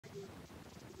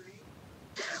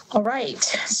All right,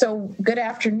 so good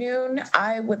afternoon.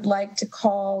 I would like to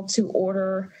call to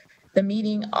order the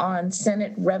meeting on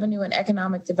Senate Revenue and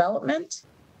Economic Development.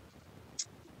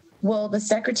 Will the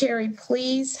secretary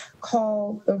please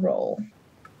call the roll?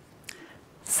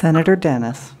 Senator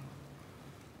Dennis.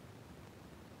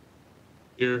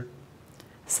 Here.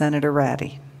 Senator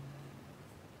Ratty.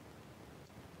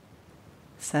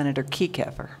 Senator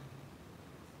Kiekefer.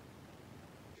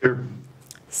 Here.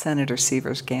 Senator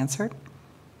Severs-Gansert.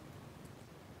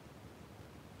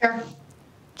 Here.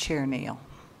 Chair Neal.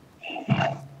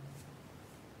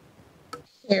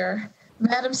 Here.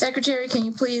 Madam Secretary, can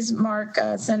you please mark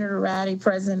Senator Ratty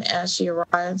present as she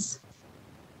arrives?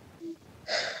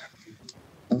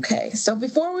 Okay, so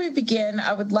before we begin,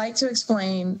 I would like to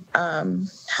explain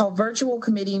how virtual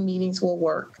committee meetings will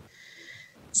work.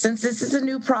 Since this is a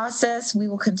new process, we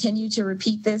will continue to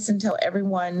repeat this until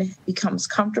everyone becomes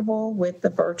comfortable with the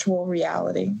virtual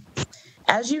reality.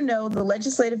 As you know, the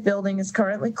legislative building is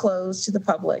currently closed to the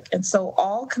public, and so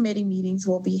all committee meetings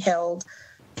will be held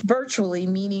virtually,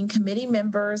 meaning committee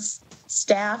members,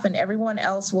 staff, and everyone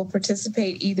else will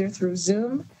participate either through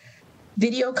Zoom,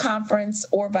 video conference,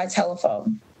 or by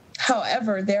telephone.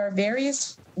 However, there are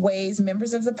various ways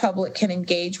members of the public can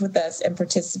engage with us and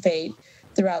participate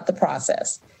throughout the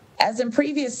process. As in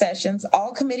previous sessions,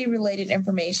 all committee-related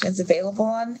information is available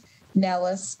on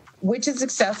Nellis, which is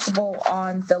accessible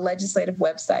on the legislative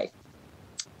website.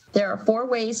 There are 4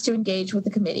 ways to engage with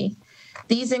the committee.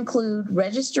 These include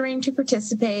registering to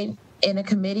participate in a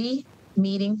committee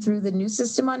meeting through the new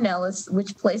system on Nellis,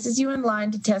 which places you in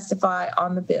line to testify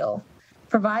on the bill,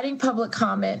 providing public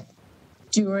comment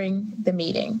during the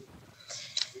meeting,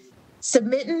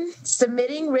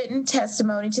 submitting written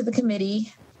testimony to the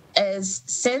committee is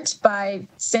sent by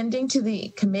sending to the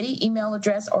committee email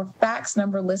address or fax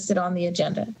number listed on the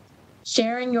agenda,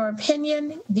 sharing your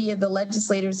opinion via the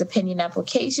legislator's opinion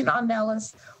application on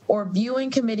Nellis, or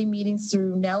viewing committee meetings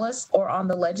through Nellis or on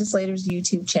the legislator's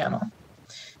YouTube channel.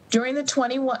 During the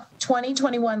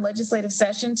 2021 legislative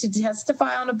session, to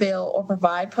testify on a bill or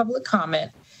provide public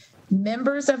comment,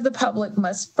 members of the public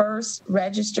must first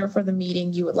register for the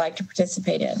meeting you would like to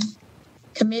participate in.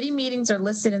 Committee meetings are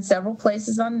listed in several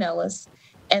places on Nellis,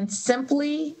 and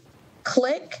simply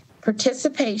click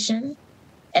participation,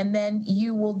 and then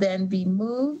you will then be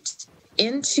moved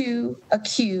into a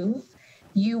queue.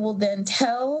 You will then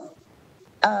tell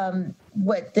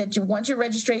once your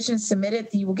registration is submitted,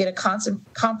 you will get a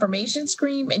confirmation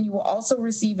screen, and you will also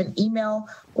receive an email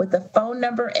with a phone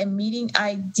number and meeting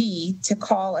ID to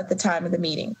call at the time of the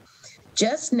meeting.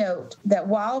 Just note that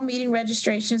while meeting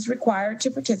registration is required to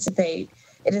participate,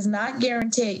 it is not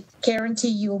guarantee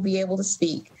you will be able to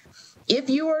speak. If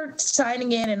you are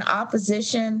signing in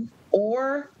opposition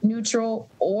or neutral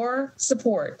or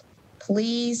support,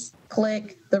 please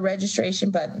click the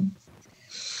registration button.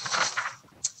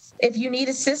 If you need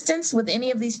assistance with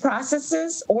any of these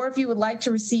processes, or if you would like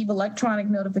to receive electronic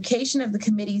notification of the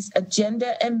committee's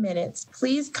agenda and minutes,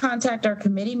 please contact our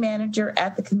committee manager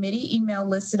at the committee email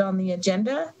listed on the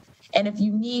agenda. And if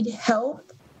you need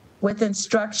help with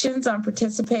instructions on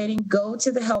participating, go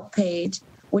to the help page,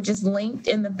 which is linked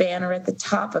in the banner at the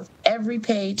top of every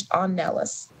page on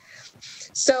Nellis.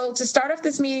 So to start off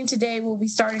this meeting today, we'll be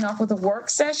starting off with a work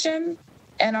session,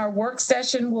 and our work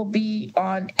session will be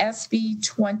on SB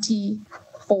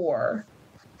 24.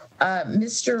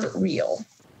 Mr. Reel.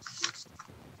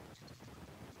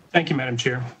 Thank you, Madam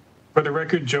Chair. For the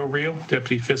record, Joe Reel,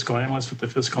 Deputy Fiscal Analyst with the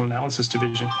Fiscal Analysis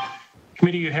Division.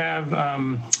 Committee, you have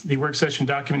the work session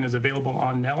document is available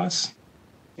on Nellis,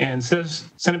 and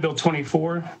says Senate Bill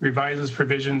 24 revises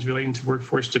provisions relating to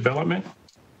workforce development.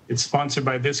 It's sponsored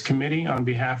by this committee on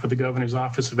behalf of the Governor's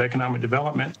Office of Economic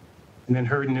Development, and then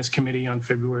heard in this committee on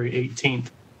February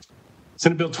 18th.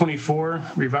 Senate Bill 24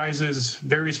 revises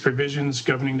various provisions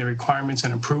governing the requirements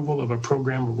and approval of a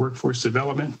program of workforce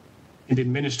development and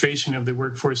administration of the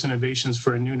workforce innovations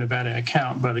for a new Nevada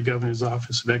account by the Governor's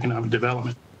Office of Economic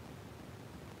Development.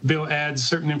 The bill adds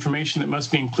certain information that must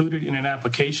be included in an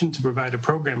application to provide a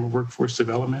program of workforce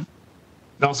development.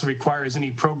 It also requires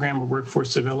any program of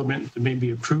workforce development that may be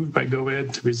approved by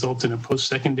GoEd to result in a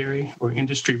post-secondary or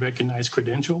industry-recognized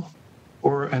credential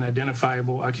or an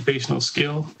identifiable occupational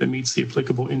skill that meets the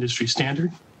applicable industry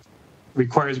standard. It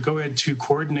requires GoEd to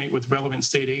coordinate with relevant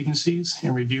state agencies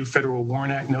and review Federal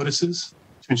WARN Act notices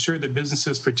to ensure that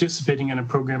businesses participating in a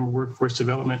program of workforce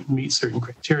development meet certain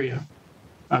criteria.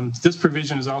 This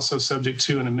provision is also subject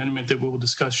to an amendment that we will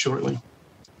discuss shortly.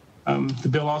 The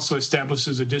bill also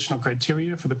establishes additional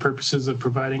criteria for the purposes of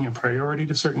providing a priority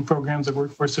to certain programs of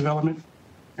workforce development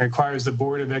and requires the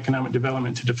Board of Economic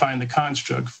Development to define the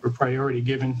construct for priority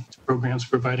given to programs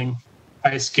providing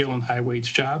high skill and high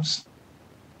wage jobs.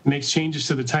 It makes changes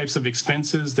to the types of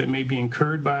expenses that may be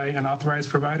incurred by an authorized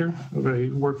provider of a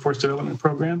workforce development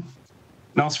program,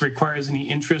 and also requires any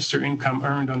interest or income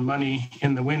earned on money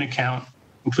in the WIN account,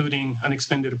 including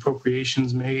unexpended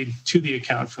appropriations made to the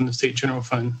account from the State General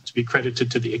Fund, to be credited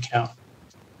to the account.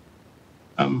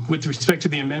 With respect to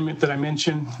the amendment that I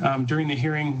mentioned, during the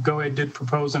hearing, GOED did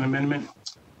propose an amendment.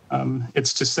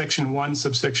 It's to Section 1,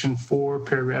 subsection 4,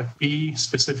 paragraph B,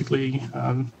 specifically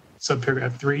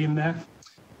subparagraph 3 in that.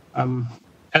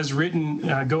 As written,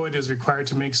 GOED is required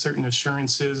to make certain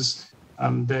assurances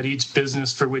that each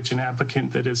business for which an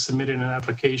applicant that has submitted an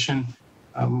application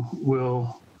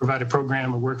will provide a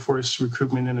program of workforce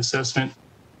recruitment and assessment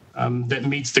that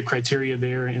meets the criteria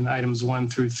there in items 1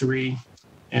 through 3.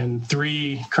 And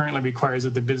 3 currently requires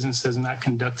that the business has not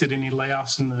conducted any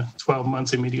layoffs in the 12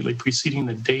 months immediately preceding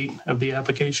the date of the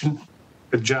application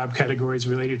for job categories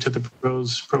related to the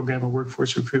proposed program of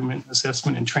workforce recruitment,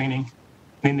 assessment, and training.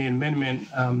 And the amendment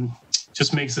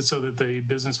just makes it so that the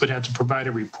business would have to provide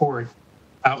a report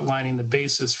outlining the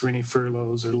basis for any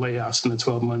furloughs or layoffs in the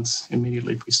 12 months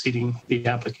immediately preceding the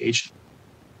application.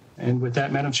 And with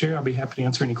that, Madam Chair, I'll be happy to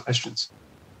answer any questions.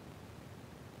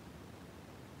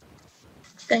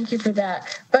 Thank you for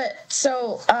that. But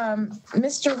so,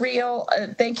 Mr. Reel,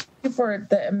 thank you for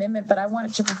the amendment, but I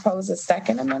wanted to propose a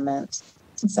second amendment.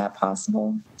 Is that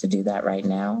possible to do that right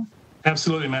now?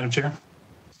 Absolutely, Madam Chair.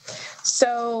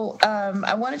 So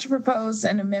I wanted to propose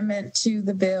an amendment to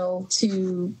the bill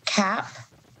to cap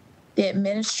the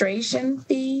administrative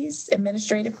fees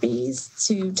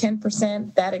to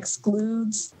 10%. That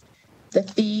excludes the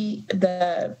fee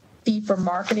for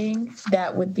marketing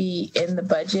that would be in the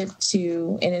budget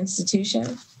to an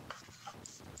institution.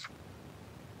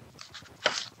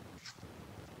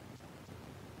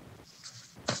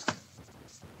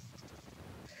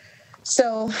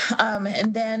 So,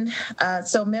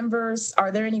 so members,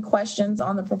 are there any questions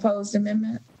on the proposed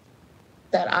amendment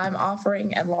that I'm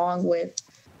offering, along with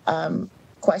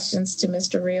questions to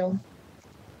Mr. Reel?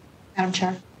 Madam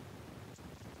Chair.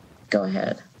 Go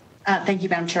ahead. Thank you,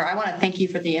 Madam Chair. I want to thank you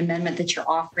for the amendment that you're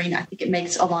offering. I think it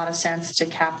makes a lot of sense to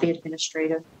cap the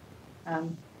administrative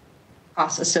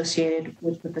costs associated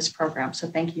with this program. So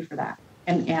thank you for that.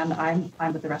 And I'm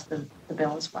fine with the rest of the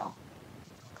bill as well.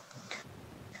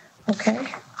 Okay,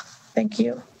 thank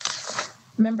you.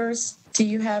 Members, do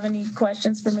you have any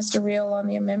questions for Mr. Reel on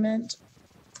the amendment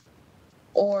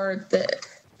or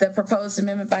the proposed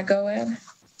amendment by GOED?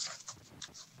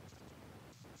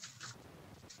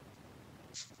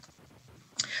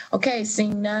 Okay,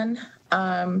 seeing none,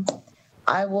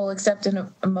 I will accept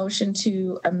a motion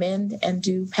to amend and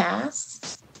do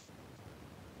pass.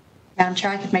 Madam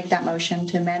Chair, I could make that motion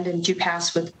to amend and do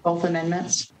pass with both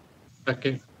amendments.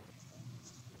 Okay.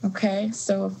 Okay,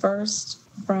 so a first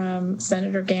from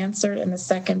Senator Gansert and a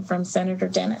second from Senator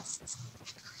Dennis.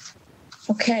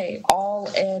 Okay,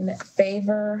 all in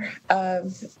favor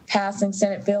of passing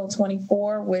Senate Bill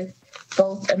 24 with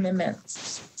both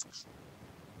amendments?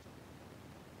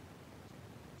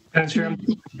 Madam Chair,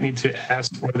 I need to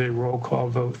ask for the roll call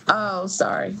vote. Oh,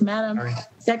 sorry. Madam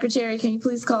Secretary, can you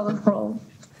please call the roll?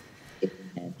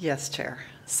 Yes, Chair.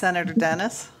 Senator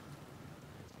Dennis?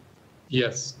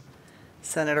 Yes.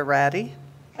 Senator Ratty?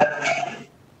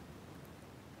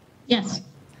 Yes.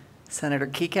 Senator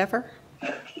Kiekefer?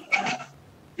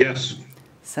 Yes.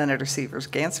 Senator Sievers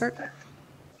Gansert?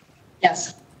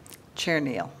 Yes. Chair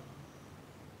Neal?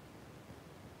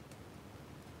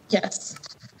 Yes.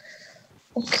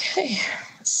 Okay,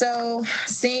 so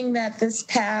seeing that this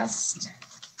passed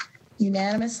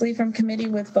unanimously from committee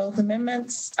with both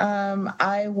amendments,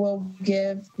 I will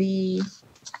give the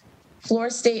floor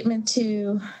statement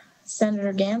to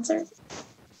Senator Gansert.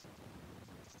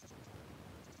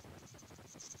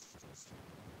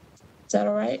 Is that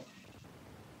all right?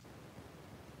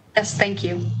 Yes, thank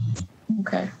you.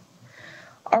 Okay.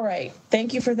 All right,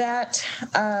 thank you for that.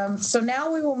 So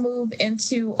now we will move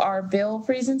into our bill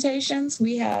presentations.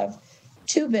 We have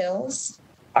two bills.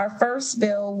 Our first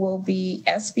bill will be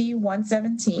SB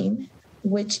 117,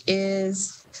 which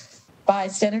is by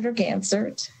Senator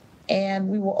Gansert, and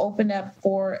we will open up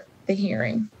for the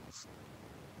hearing.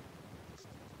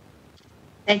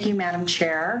 Thank you, Madam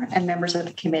Chair and members of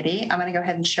the committee. I'm going to go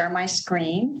ahead and share my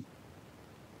screen.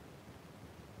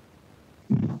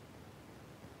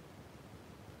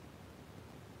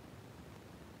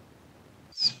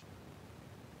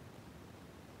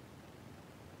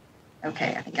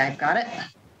 Okay, I think I've got it.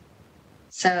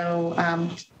 So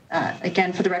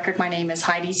Again, for the record, my name is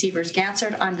Heidi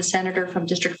Sievers-Gansert. I'm the senator from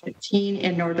District 15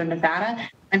 in Northern Nevada.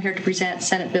 I'm here to present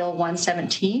Senate Bill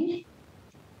 117.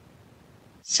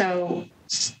 So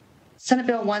Senate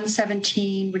Bill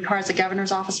 117 requires the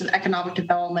Governor's Office of Economic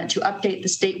Development to update the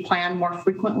state plan more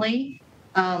frequently.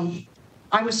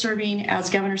 I was serving as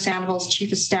Governor Sandoval's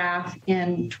chief of staff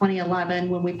in 2011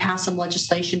 when we passed some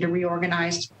legislation to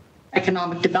reorganize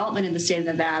economic development in the state of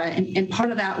Nevada. And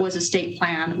part of that was a state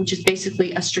plan, which is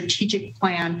basically a strategic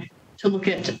plan to look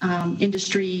at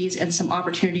industries and some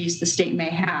opportunities the state may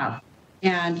have.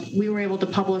 And we were able to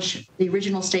publish the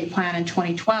original state plan in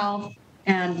 2012.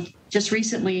 And just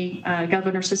recently,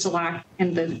 Governor Sisolak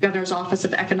and the Governor's Office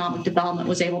of Economic Development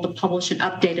was able to publish an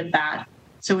update of that.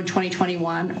 So in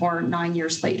 2021, or 9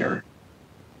 years later.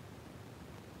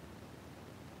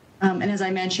 And as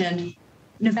I mentioned,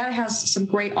 Nevada has some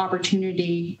great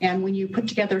opportunity, and when you put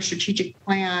together a strategic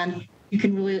plan, you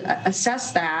can really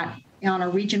assess that on a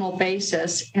regional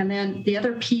basis. And then the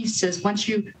other piece is once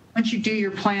you do your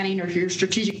planning or your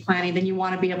strategic planning, then you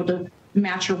want to be able to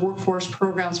match your workforce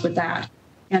programs with that.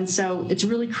 And so it's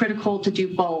really critical to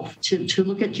do both, to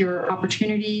look at your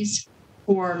opportunities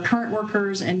for current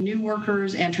workers and new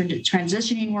workers and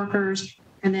transitioning workers,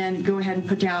 and then go ahead and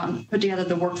put together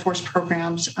the workforce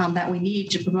programs that we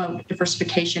need to promote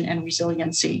diversification and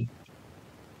resiliency.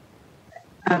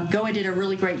 GOA did a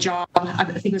really great job, I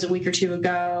think it was a week or two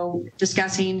ago,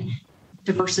 discussing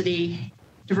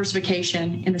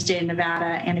diversification in the state of Nevada.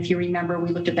 And if you remember, we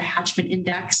looked at the Hatchment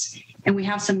Index, and we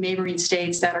have some neighboring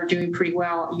states that are doing pretty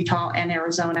well, Utah and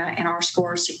Arizona, and our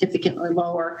score is significantly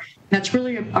lower. And that's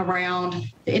really around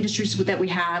the industries that we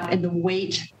have and the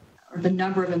weight or the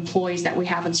number of employees that we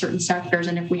have in certain sectors,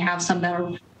 and if we have some that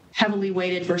are heavily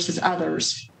weighted versus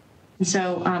others. And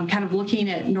so kind of looking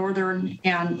at northern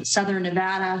and southern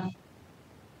Nevada,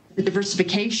 the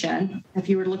diversification, if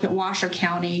you were to look at Washoe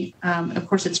County, of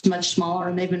course, it's much smaller,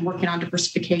 and they've been working on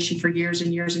diversification for years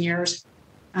and years and years.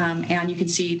 And you can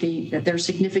see that they're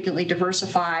significantly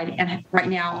diversified and right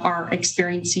now are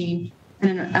experiencing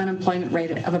an unemployment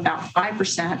rate of about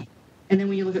 5%. And then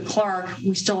when you look at Clark,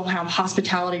 we still have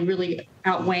hospitality really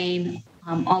outweighing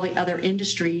all the other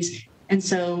industries. And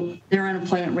so their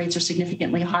unemployment rates are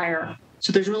significantly higher.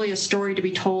 So there's really a story to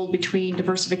be told between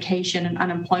diversification and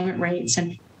unemployment rates,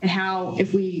 and how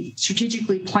if we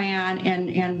strategically plan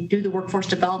and do the workforce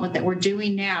development that we're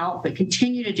doing now, but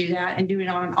continue to do that and do it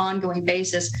on an ongoing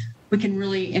basis, we can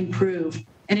really improve.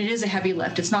 And it is a heavy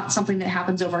lift. It's not something that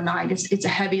happens overnight. It's a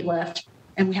heavy lift,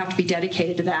 and we have to be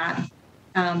dedicated to that.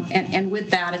 And with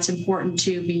that, it's important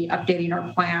to be updating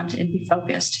our plan and be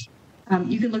focused.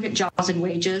 You can look at jobs and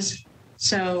wages.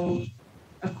 So,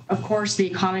 of course, the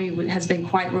economy has been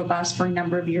quite robust for a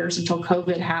number of years until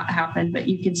COVID happened. But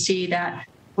you can see that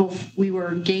both we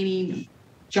were gaining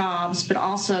jobs, but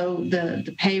also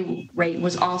the pay rate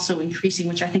was also increasing,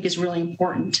 which I think is really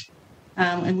important.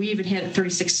 And we even hit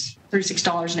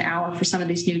 $36 an hour for some of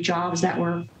these new jobs that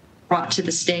were brought to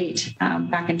the state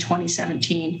back in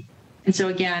 2017. And so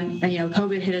again,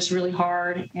 COVID hit us really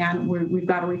hard, and we've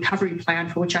got a recovery plan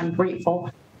for which I'm grateful.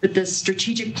 But the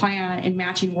strategic plan and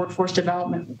matching workforce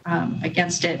development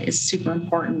against it is super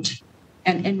important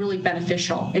and really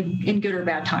beneficial in good or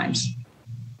bad times.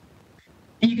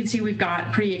 And you can see we've got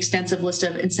a pretty extensive list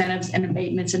of incentives and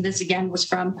abatements. And this, again, was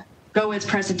from GOA's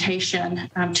presentation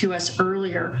to us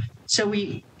earlier. So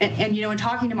in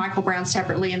talking to Michael Brown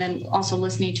separately and then also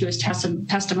listening to his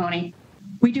testimony,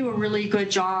 we do a really good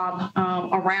job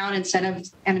around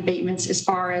incentives and abatements as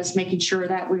far as making sure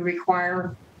that we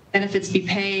require benefits be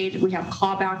paid. We have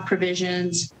clawback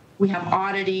provisions. We have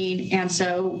auditing. And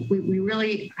so we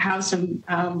really have some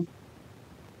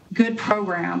good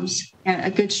programs and a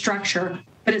good structure.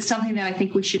 But it's something that I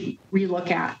think we should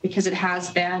relook at, because it has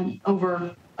been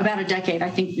over about a decade, I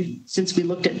think, since we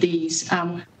looked at these.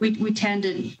 We tend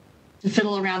to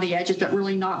fiddle around the edges, but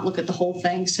really not look at the whole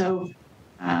thing. So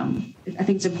I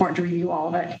think it's important to review all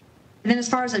of it. And then as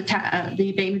far as the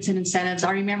abatements and incentives,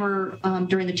 I remember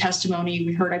during the testimony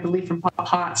we heard, I believe, from Paul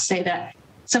Potts say that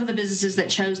some of the businesses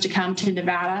that chose to come to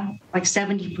Nevada, like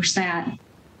 70%,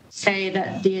 say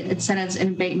that the incentives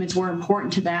and abatements were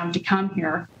important to them to come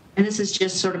here. And this is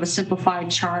just sort of a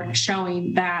simplified chart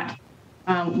showing that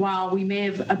while we may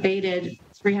have abated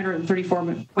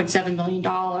 $334.7 million,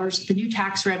 the new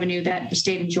tax revenue that the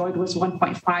state enjoyed was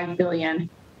 $1.5 billion.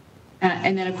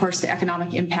 And then, of course, the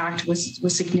economic impact was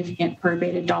significant per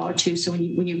abated dollar, too. So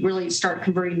when you really start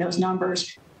converting those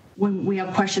numbers, when we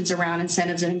have questions around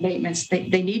incentives and abatements,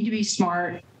 they need to be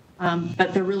smart,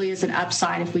 but there really is an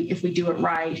upside if we do it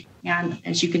right. And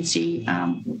as you can see,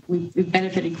 we've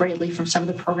benefited greatly from some of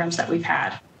the programs that we've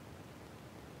had.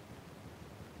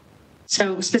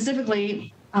 So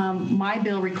specifically, my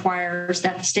bill requires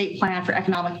that the state plan for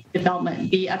economic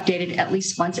development be updated at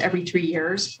least once every 3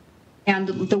 years. And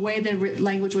the way the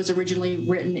language was originally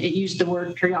written, it used the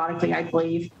word periodically, I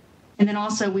believe. And then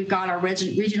also we've got our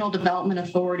regional development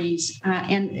authorities,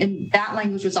 and that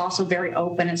language was also very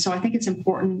open. And so I think it's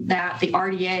important that the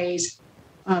RDAs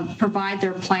provide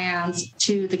their plans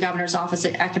to the governor's office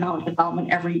of economic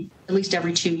development at least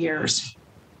every 2 years.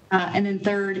 And then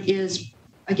third is,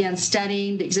 again,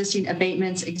 studying the existing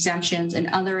abatements, exemptions, and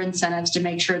other incentives to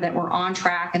make sure that we're on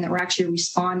track and that we're actually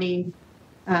responding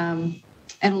and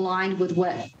aligned with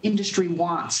what industry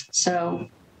wants. So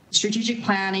strategic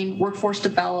planning, workforce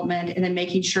development, and then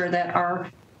making sure that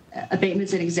our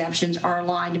abatements and exemptions are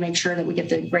aligned to make sure that we get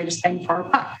the greatest bang for our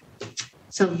buck.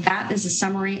 So that is a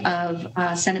summary of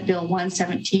Senate Bill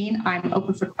 117. I'm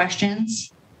open for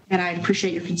questions, and I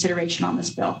appreciate your consideration on this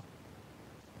bill.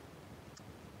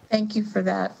 Thank you for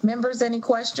that. Members, any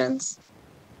questions?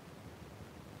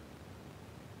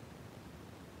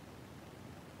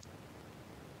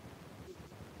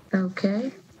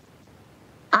 Okay.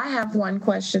 I have one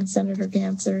question, Senator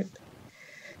Gansert.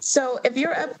 So if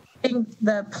you're updating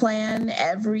the plan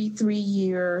every 3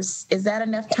 years, is that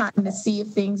enough time to see if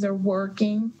things are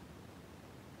working?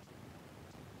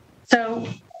 So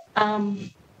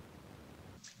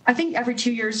I think every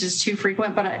 2 years is too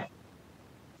frequent, but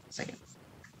second.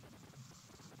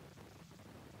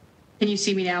 Can you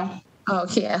see me now? Oh,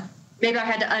 yeah. Maybe I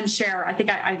had to unshare. I think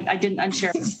I didn't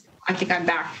unshare. I think I'm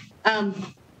back.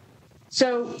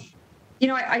 So, you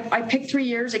know, I picked 3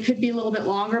 years. It could be a little bit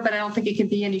longer, but I don't think it can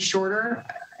be any shorter.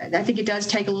 I think it does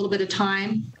take a little bit of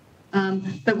time.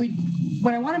 But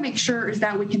what I want to make sure is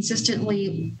that we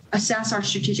consistently assess our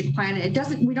strategic plan.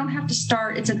 We don't have to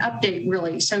start, it's an update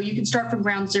really. So you can start from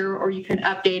ground zero or you can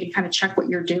update and kind of check what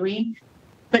you're doing.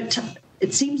 But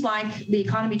it seems like the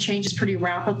economy changes pretty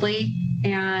rapidly.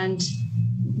 And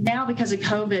now because of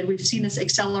COVID, we've seen this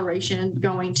acceleration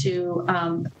going to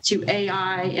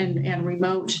AI and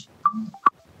remote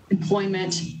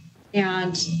employment,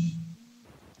 and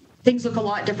things look a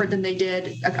lot different than they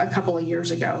did a couple of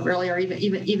years ago, really, or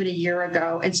even a year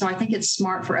ago. And so I think it's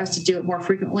smart for us to do it more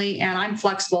frequently. And I'm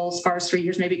flexible as far as 3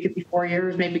 years, maybe it could be 4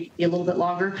 years, maybe it could be a little bit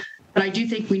longer. But I do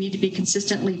think we need to be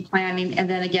consistently planning and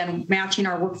then again, matching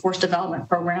our workforce development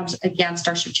programs against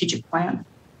our strategic plan.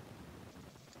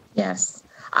 Yes,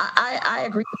 I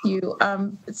agree with you.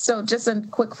 So just a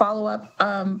quick follow-up,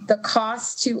 the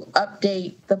cost to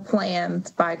update the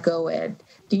plans by GoEd,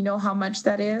 do you know how much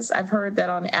that is? I've heard that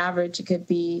on average it could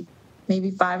be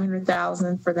maybe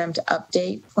 $500,000 for them to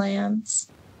update plans.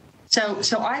 So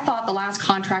I thought the last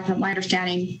contract, my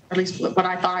understanding, or at least what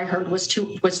I thought I heard, was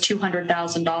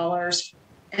 $200,000.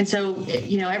 And so,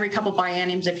 you know, every couple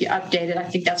bienniums, if you update it, I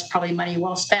think that's probably money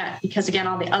well spent. Because again,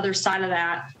 on the other side of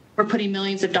that, we're putting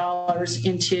millions of dollars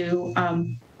into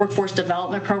workforce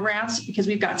development programs because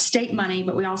we've got state money,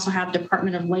 but we also have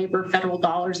Department of Labor federal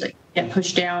dollars that get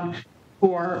pushed down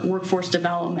for workforce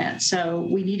development. So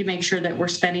we need to make sure that we're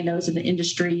spending those in the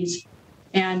industries.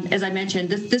 And as I mentioned,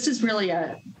 this is really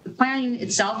the planning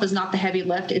itself is not the heavy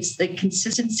lift. It's the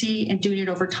consistency and doing it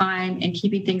over time and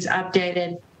keeping things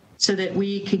updated so that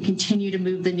we can continue to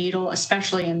move the needle,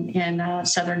 especially in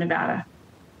Southern Nevada.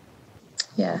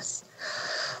 Yes.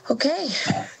 Okay.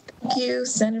 Thank you,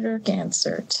 Senator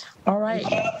Gansert. All right.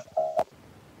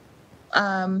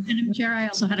 Madam Chair, I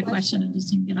also had a question. I just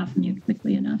didn't get off mute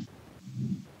quickly enough.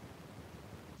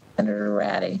 Senator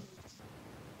Ratty.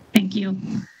 Thank you.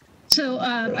 So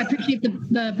I appreciate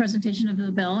the presentation of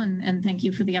the bill, and thank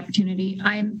you for the opportunity.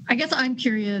 I guess I'm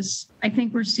curious. I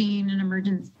think we're seeing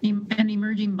an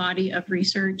emerging body of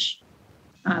research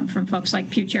from folks like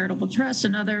Pew Charitable Trust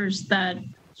and others that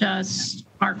just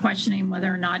are questioning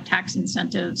whether or not tax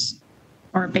incentives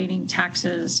or abating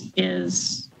taxes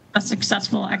is a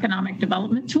successful economic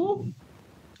development tool.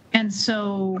 And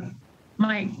so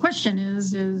my question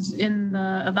is in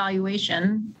the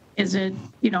evaluation, is it,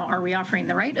 are we offering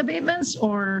the right abatements,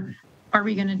 or are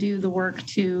we going to do the work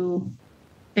to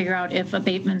figure out if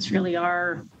abatements really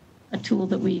are a tool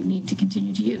that we need to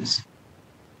continue to use?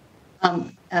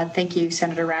 Thank you,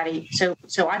 Senator Ratty. So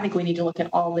I think we need to look at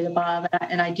all the above.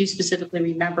 And I do specifically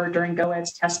remember during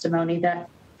GoEd's testimony that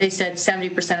they said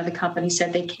 70% of the companies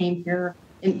said they came here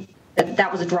and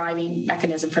that was a driving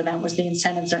mechanism for them, was the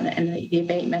incentives and the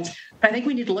abatements. But I think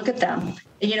we need to look at them.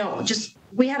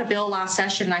 We had a bill last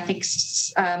session, and I think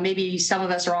maybe some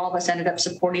of us or all of us ended up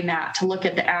supporting that, to look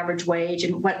at the average wage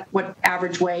and what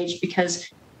average wage, because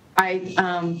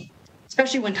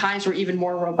especially when times were even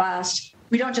more robust,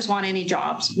 we don't just want any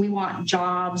jobs. We want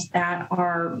jobs that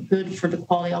are good for the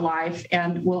quality of life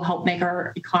and will help make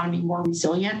our economy more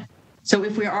resilient. So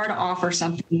if we are to offer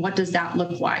something, what does that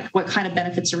look like? What kind of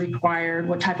benefits are required?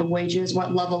 What type of wages?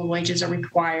 What level of wages are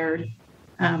required?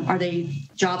 Are they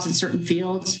jobs in certain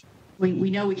fields?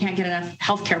 We know we can't get enough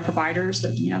healthcare providers,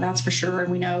 that's for sure.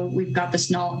 And we know we've got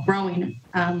this growing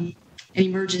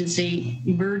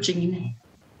emerging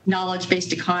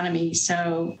knowledge-based economy.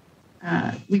 So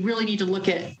we really need to look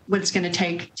at what it's going to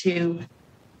take to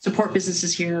support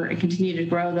businesses here and continue to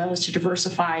grow those, to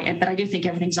diversify. But I do think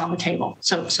everything's on the table.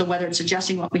 So whether it's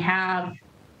adjusting what we have,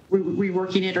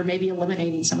 reworking it, or maybe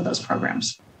eliminating some of those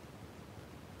programs.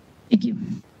 Thank you.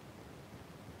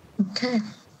 Okay,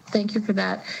 thank you for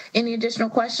that. Any additional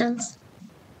questions?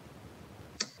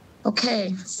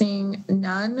 Okay, seeing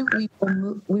none,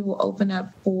 we will open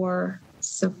up for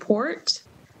support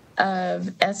of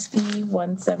SB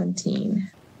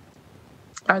 117.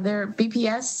 Are there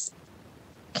BPS?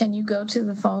 Can you go to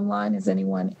the phone line? Is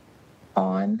anyone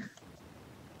on?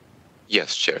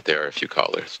 Yes, Chair, there are a few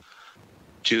callers.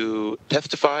 To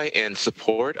testify in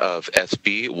support of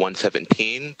SB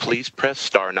 117, please press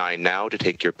star 9 now to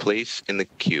take your place in the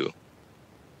queue.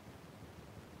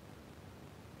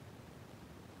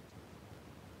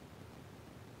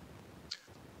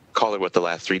 Caller with the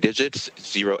last 3 digits,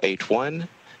 081.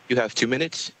 You have 2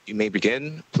 minutes. You may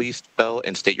begin. Please spell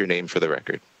and state your name for the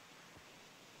record.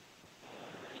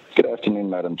 Good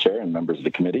afternoon, Madam Chair and members of the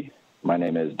committee. My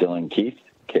name is Dylan Keith,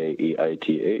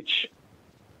 Keith,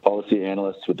 Policy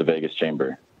Analyst with the Vegas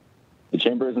Chamber. The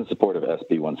Chamber is in support of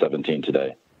SB 117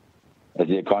 today. As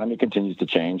the economy continues to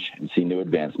change and see new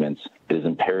advancements, it is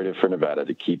imperative for Nevada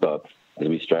to keep up as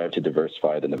we strive to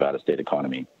diversify the Nevada state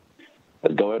economy.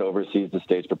 As GOED oversees the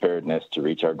state's preparedness to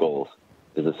reach our goals,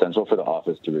 it is essential for the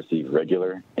office to receive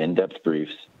regular, in-depth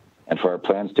briefs and for our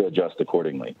plans to adjust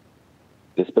accordingly.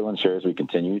 This bill ensures we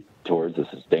continue towards a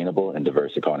sustainable and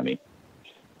diverse economy.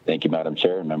 Thank you, Madam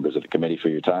Chair and members of the committee for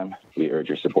your time. We urge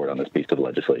your support on this piece of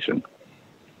legislation.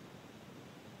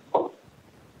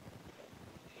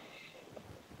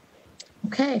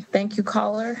 Okay, thank you,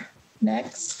 caller.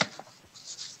 Next.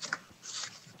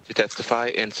 To testify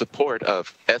in support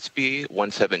of SB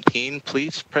 117,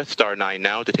 please press star 9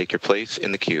 now to take your place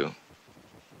in the queue.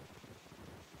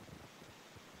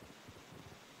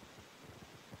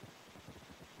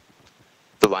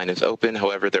 The line is open.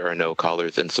 However, there are no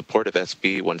callers in support of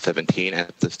SB 117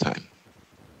 at this time.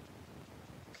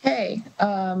 Okay,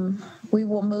 we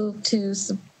will move to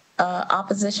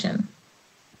opposition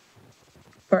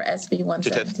for SB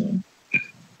 117.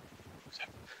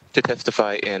 To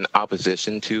testify in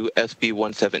opposition to SB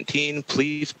 117,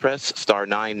 please press star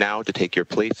 9 now to take your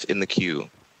place in the queue.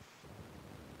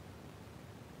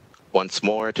 Once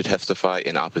more, to testify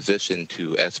in opposition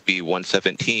to SB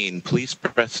 117, please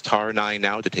press star 9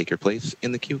 now to take your place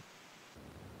in the queue.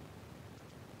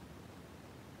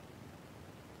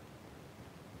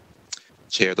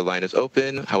 Chair, the line is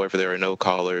open. However, there are no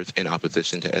callers in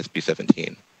opposition to SB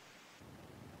 17.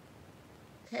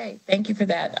 Okay, thank you for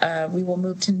that. We will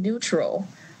move to neutral.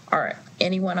 All right,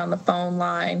 anyone on the phone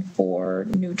line for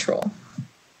neutral?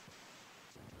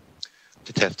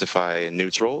 To testify in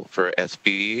neutral for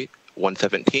SB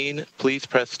 117, please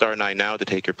press star 9 now to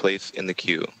take your place in the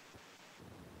queue.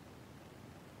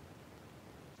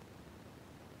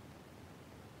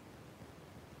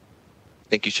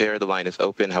 Thank you, Chair. The line is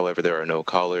open. However, there are no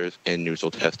callers in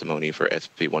neutral testimony for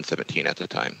SB 117 at the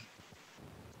time.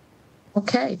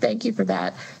 Okay, thank you for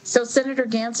that. So, Senator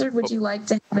Gansard, would you like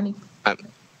to have any?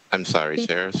 I'm sorry,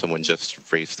 Chair. Someone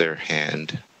just raised their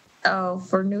hand. Oh,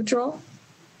 for neutral?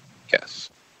 Yes.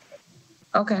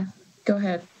 Okay, go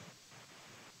ahead.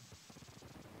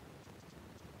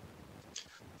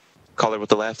 Caller with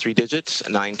the last 3 digits,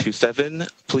 927.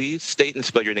 Please state and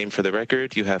spell your name for the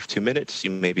record. You have 2 minutes.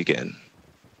 You may begin.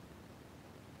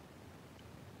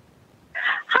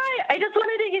 Hi, I just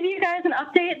wanted to give you guys an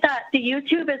update that the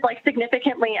YouTube is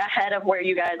significantly ahead of where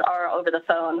you guys are over the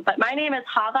phone. But my name is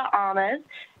Hava Ahmed,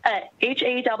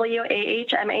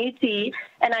 Hawahmat,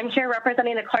 and I'm here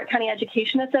representing the Clark County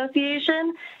Education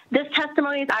Association. This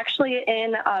testimony is actually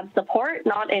in support,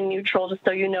 not in neutral, just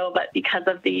so you know, but because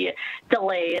of the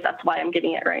delay, that's why I'm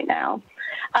getting it right now.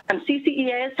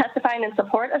 CCEA is testifying in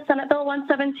support of Senate Bill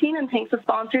 117 and thanks the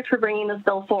sponsors for bringing this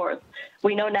bill forth.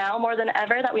 We know now more than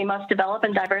ever that we must develop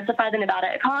and diversify the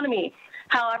Nevada economy.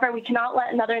 However, we cannot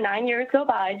let another 9 years go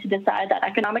by to decide that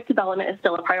economic development is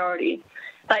still a priority.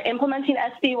 By implementing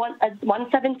SB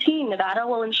 117, Nevada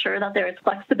will ensure that there is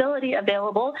flexibility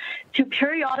available to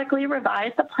periodically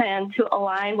revise the plan to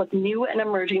align with new and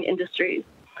emerging industries.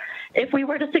 If we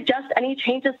were to suggest any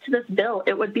changes to this bill,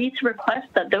 it would be to request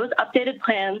that those updated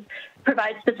plans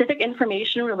provide specific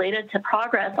information related to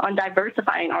progress on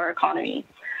diversifying our economy.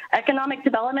 Economic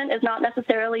development is not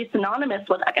necessarily synonymous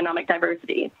with economic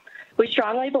diversity. We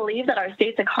strongly believe that our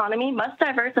state's economy must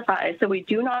diversify so we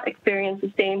do not experience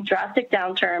the same drastic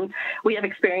downturn we have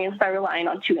experienced by relying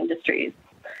on two industries.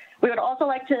 We would also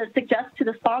like to suggest to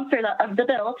the sponsor of the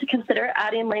bill to consider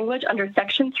adding language under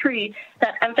Section 3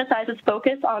 that emphasizes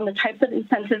focus on the types of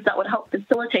incentives that would help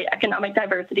facilitate economic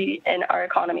diversity in our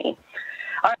economy.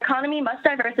 Our economy must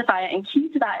diversify, and key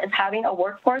to that is having a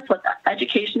workforce with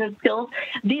education and skills,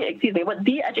 with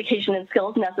the education and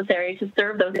skills necessary to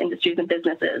serve those industries and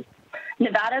businesses.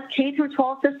 Nevada's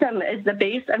K-12 system is the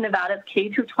base of Nevada's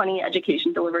K-20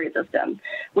 education delivery system.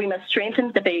 We must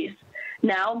strengthen the base.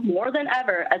 Now, more than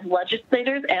ever, as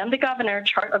legislators and the governor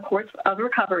chart a course of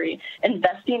recovery,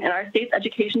 investing in our state's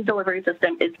education delivery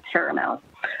system is paramount.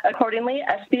 Accordingly,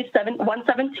 SB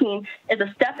 117 is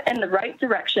a step in the right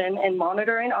direction in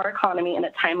monitoring our economy in a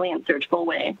timely and surgical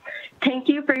way. Thank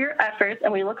you for your efforts,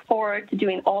 and we look forward to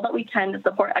doing all that we can to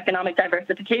support economic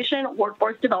diversification,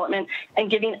 workforce development, and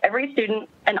giving every student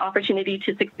an opportunity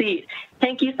to succeed.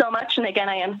 Thank you so much, and again,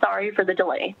 I am sorry for the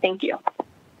delay. Thank you.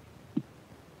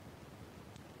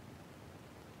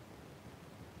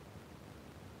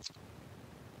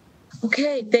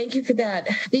 Okay, thank you for that.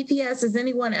 VPS, is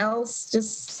anyone else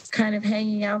just kind of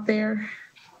hanging out there?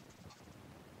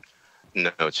 No,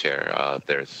 Chair.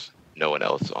 There's no one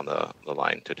else on the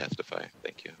line to testify.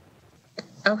 Thank you.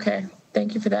 Okay,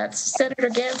 thank you for that. Senator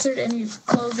Gansert, any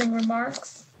closing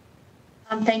remarks?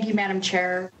 Thank you, Madam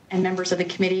Chair and members of the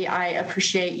committee. I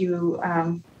appreciate you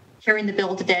hearing the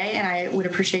bill today, and I would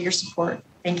appreciate your support.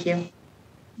 Thank you.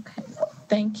 Okay,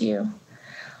 thank you.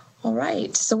 All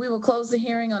right, so we will close the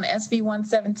hearing on SB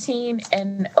 117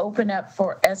 and open up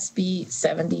for SB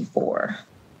 74.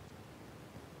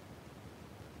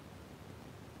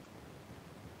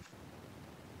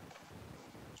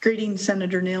 Greetings,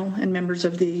 Senator Neal and members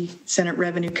of the Senate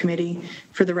Revenue Committee.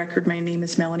 For the record, my name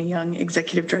is Melanie Young,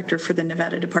 Executive Director for the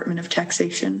Nevada Department of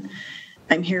Taxation.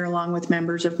 I'm here along with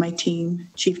members of my team,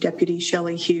 Chief Deputy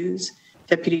Shelley Hughes,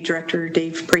 Deputy Director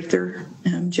Dave Prather,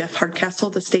 Jeff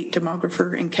Hardcastle, the State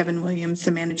Demographer, and Kevin Williams,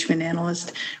 the Management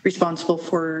Analyst responsible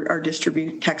for our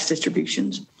tax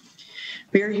distributions.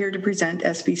 We are here to present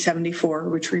SB 74,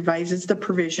 which revises the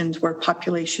provisions where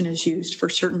population is used for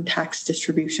certain tax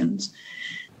distributions.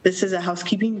 This is a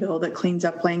housekeeping bill that cleans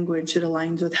up language that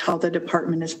aligns with how the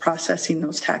department is processing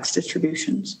those tax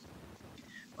distributions.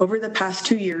 Over the past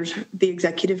 2 years, the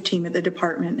executive team at the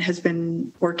department has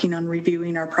been working on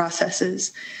reviewing our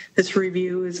processes. This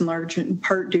review is in large in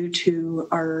part due to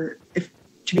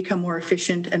to become more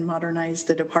efficient and modernize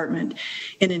the department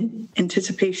in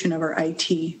anticipation of our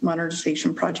IT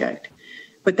modernization project.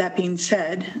 With that being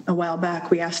said, a while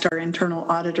back, we asked our internal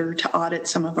auditor to audit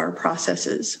some of our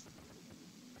processes.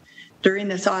 During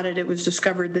this audit, it was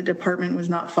discovered the department was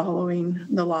not following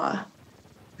the law.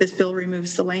 This bill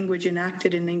removes the language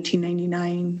enacted in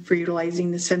 1999 for utilizing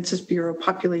the Census Bureau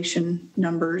population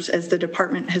numbers, as the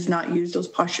department has not used those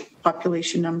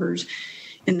population numbers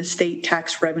in the state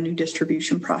tax revenue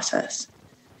distribution process.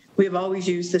 We have always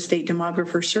used the state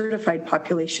demographer certified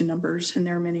population numbers, and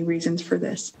there are many reasons for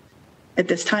this. At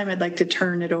this time, I'd like to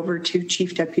turn it over to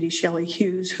Chief Deputy Shelley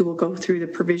Hughes, who will go through the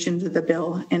provisions of the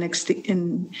bill and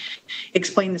explain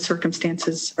the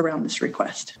circumstances around this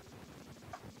request.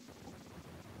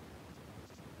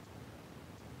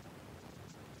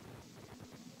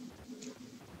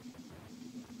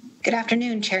 Good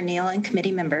afternoon, Chair Neal and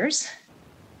committee members.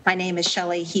 My name is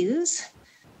Shelley Hughes,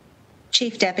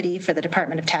 Chief Deputy for the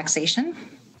Department of Taxation.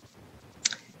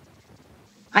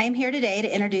 I am here today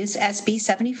to introduce SB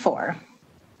 74.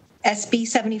 SB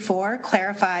 74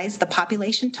 clarifies the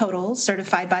population totals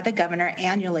certified by the governor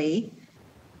annually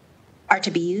are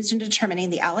to be used in determining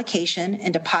the allocation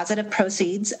and deposit of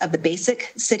proceeds of the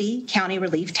basic city county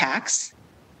relief tax.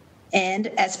 And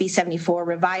SB 74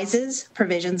 revises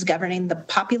provisions governing the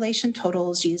population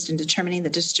totals used in determining the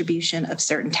distribution of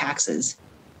certain taxes.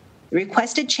 The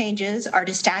requested changes are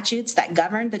to statutes that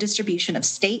govern the distribution of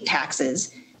state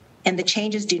taxes, and the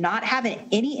changes do not have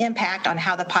any impact on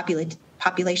how the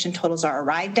population totals are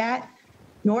arrived at,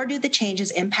 nor do the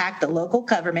changes impact the local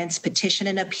government's petition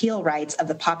and appeal rights of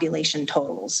the population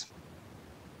totals.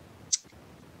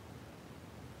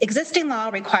 Existing law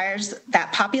requires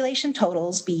that population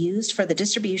totals be used for the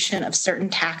distribution of certain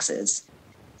taxes.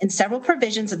 In several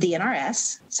provisions of the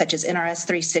NRS, such as NRS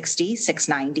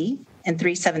 360-690 and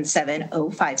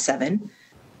 377-057,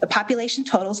 the population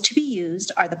totals to be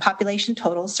used are the population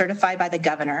totals certified by the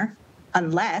governor,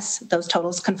 unless those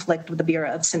totals conflict with the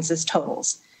Bureau of Census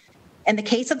totals. In the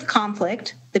case of the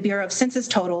conflict, the Bureau of Census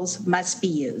totals must be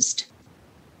used.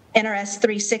 NRS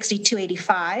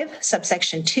 360-285,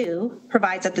 subsection 2,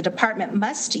 provides that the department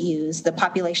must use the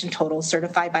population totals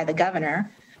certified by the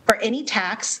governor for any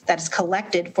tax that is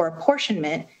collected for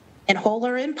apportionment in whole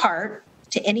or in part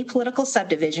to any political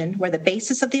subdivision where the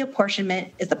basis of the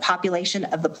apportionment is the population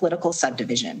of the political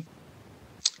subdivision.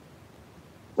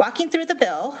 Walking through the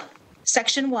bill,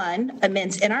 Section 1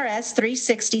 amends NRS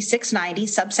 360-690,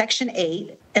 subsection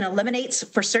 8, and eliminates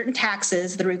for certain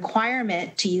taxes the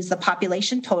requirement to use the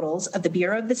population totals of the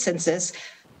Bureau of the Census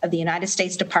of the United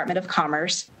States Department of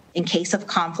Commerce in case of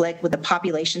conflict with the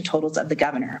population totals of the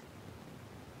governor.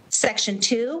 Section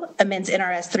 2 amends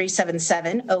NRS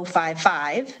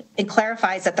 377-055 and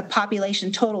clarifies that the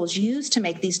population totals used to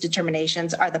make these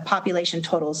determinations are the population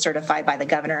totals certified by the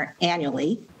governor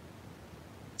annually.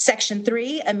 Section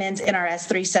 3 amends NRS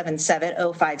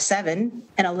 377-057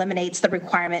 and eliminates the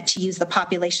requirement to use the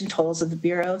population totals of the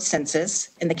Bureau of Census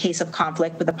in the case of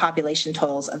conflict with the population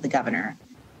totals of the governor.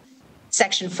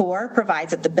 Section 4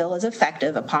 provides that the bill is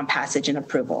effective upon passage and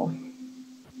approval.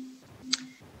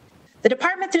 The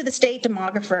department, through the state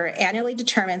demographer, annually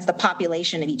determines the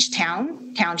population of each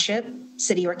town, township,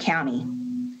 city, or county.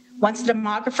 Once the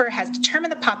demographer has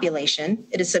determined the population,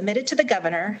 it is submitted to the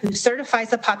governor, who certifies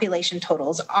the population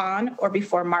totals on or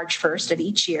before March 1st of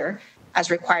each year, as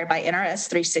required by NRS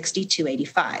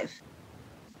 360-285.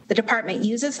 The department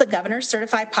uses the governor's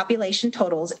certified population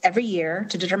totals every year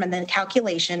to determine the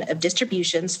calculation of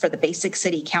distributions for the basic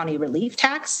city-county relief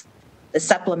tax, the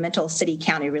supplemental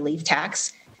city-county relief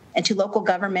tax, and to local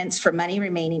governments for money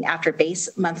remaining after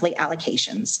base monthly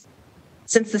allocations.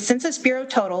 Since the Census Bureau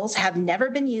totals have never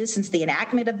been used since the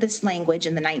enactment of this language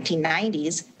in the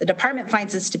 1990s, the department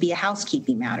finds this to be a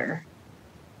housekeeping matter.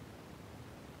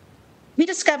 We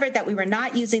discovered that we were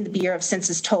not using the Bureau of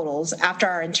Census totals after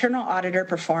our internal auditor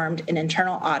performed an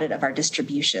internal audit of our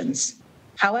distributions.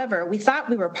 However, we thought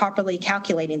we were properly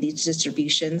calculating these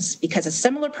distributions because a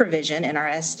similar provision in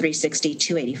NRS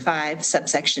 360-285,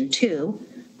 subsection 2,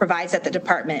 provides that the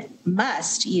department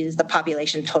must use the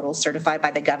population totals certified by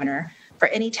the governor for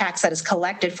any tax that is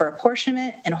collected for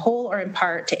apportionment in whole or in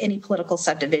part to any political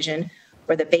subdivision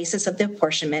where the basis of the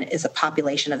apportionment is the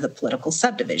population of the political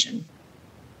subdivision.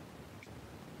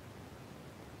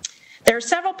 There are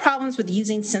several problems with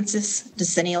using census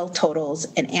decennial totals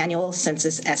and annual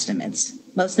census estimates,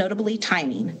 most notably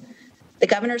timing. The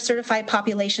governor's certified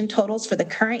population totals for the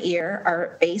current year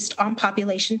are based on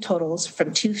population totals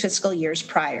from 2 fiscal years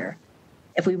prior.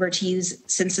 If we were to use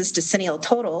census decennial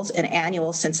totals and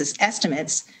annual census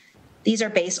estimates, these are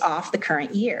based off the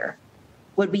current year.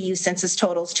 Would we use census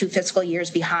totals 2 fiscal years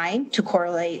behind to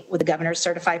correlate with the governor's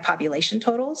certified population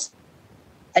totals?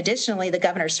 Additionally, the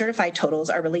governor's certified totals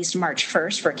are released March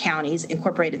 1st for counties,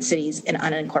 incorporated cities, and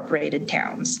unincorporated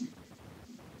towns.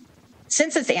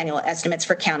 Census annual estimates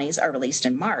for counties are released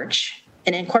in March,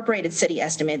 and incorporated city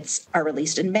estimates are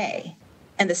released in May.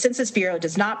 And the Census Bureau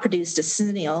does not produce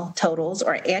decennial totals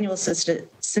or annual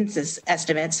census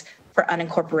estimates for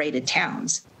unincorporated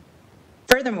towns.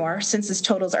 Furthermore, census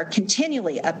totals are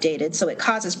continually updated, so it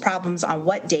causes problems on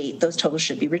what date those totals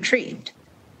should be retrieved.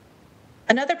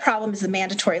 Another problem is the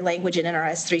mandatory language in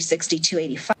NRS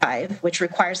 360-285, which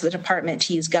requires the department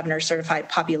to use governor certified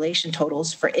population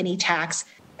totals for any tax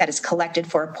that is collected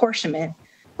for apportionment,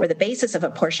 where the basis of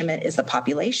apportionment is the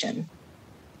population.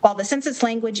 While the census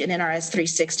language in NRS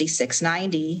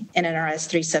 360-690 and NRS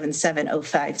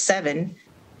 377-057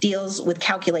 deals with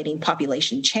calculating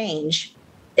population change,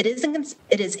 it is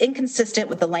inconsistent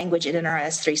with the language in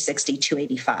NRS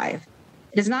 360-285.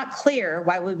 It is not clear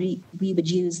why we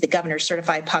would use the governor's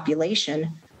certified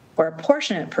population for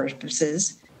apportionment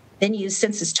purposes, then use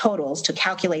census totals to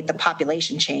calculate the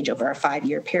population change over a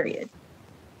 5-year period.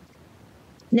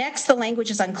 Next, the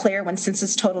language is unclear when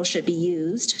census totals should be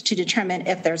used to determine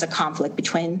if there's a conflict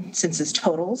between census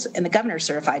totals and the governor's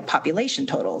certified population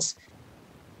totals.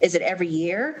 Is it every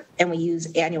year and we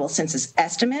use annual census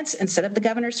estimates instead of the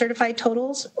governor's certified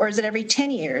totals? Or is it every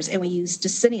 10 years and we use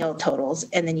decennial totals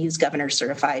and then use governor's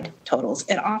certified totals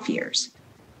in off years?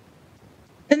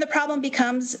 Then the problem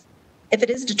becomes, if it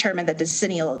is determined that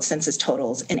decennial census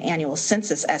totals and annual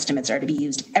census estimates are to be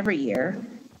used every year,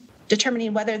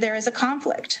 determining whether there is a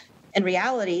conflict. In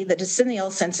reality, the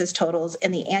decennial census totals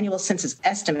and the annual census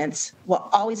estimates will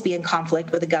always be in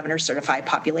conflict with the governor's certified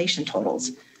population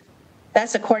totals.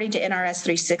 Thus, according to NRS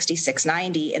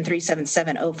 360-690 and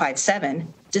 377-057,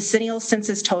 decennial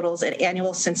census totals and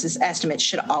annual census estimates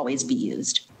should always be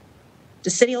used.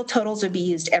 Decennial totals would be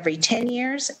used every 10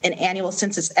 years, and annual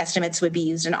census estimates would be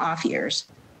used in off years.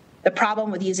 The problem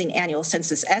with using annual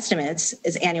census estimates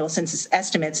is annual census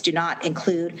estimates do not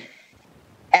include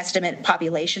estimate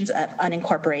populations of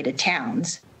unincorporated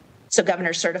towns. So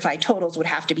governor's certified totals would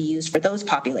have to be used for those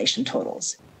population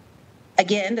totals.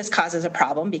 Again, this causes a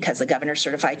problem because the governor's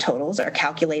certified totals are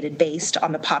calculated based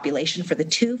on the population for the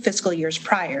 2 fiscal years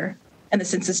prior, and the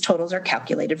census totals are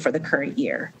calculated for the current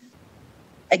year.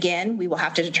 Again, we will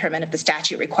have to determine if the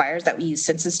statute requires that we use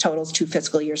census totals 2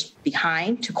 fiscal years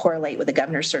behind to correlate with the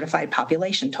governor's certified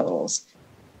population totals.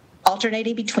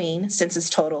 Alternating between census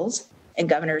totals and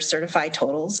governor's certified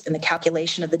totals in the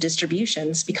calculation of the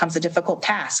distributions becomes a difficult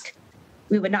task.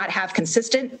 We would not have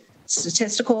consistent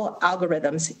statistical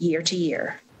algorithms year to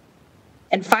year.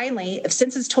 And finally, if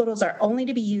census totals are only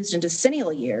to be used in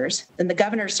decennial years, then the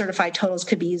governor's certified totals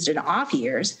could be used in off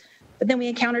years, but then we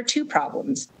encounter 2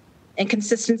 problems.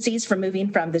 Inconsistencies for moving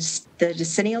from the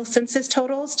decennial census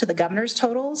totals to the governor's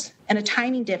totals, and a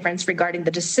timing difference regarding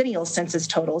the decennial census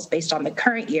totals based on the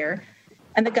current year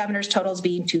and the governor's totals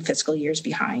being 2 fiscal years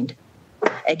behind.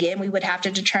 Again, we would have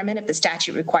to determine if the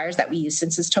statute requires that we use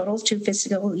census totals 2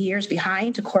 fiscal years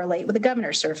behind to correlate with the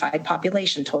governor's certified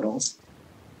population totals.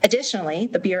 Additionally,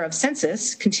 the Bureau of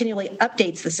Census continually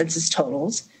updates the census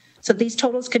totals, so these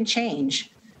totals can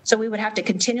change. So we would have to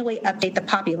continually update the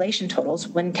population totals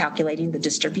when calculating the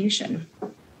distribution.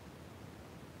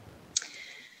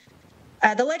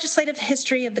 The legislative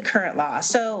history of the current law.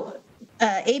 So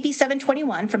AB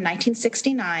 721 from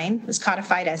 1969 was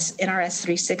codified as NRS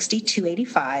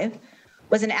 360-285,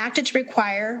 was enacted to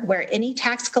require where any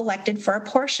tax collected for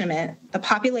apportionment, the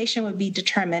population would be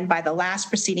determined by the last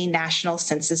preceding national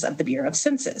census of the Bureau of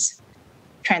Census.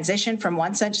 Transition from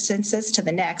one such census to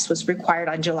the next was required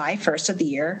on July 1st of the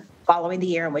year, following the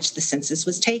year in which the census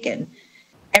was taken.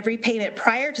 Every payment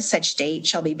prior to such date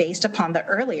shall be based upon the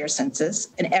earlier census,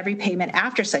 and every payment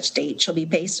after such date shall be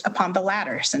based upon the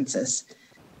latter census.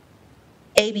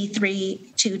 AB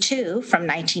 322 from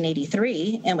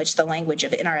 1983, in which the language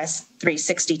of NRS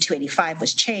 360-285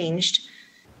 was changed,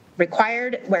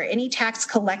 required where any tax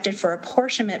collected for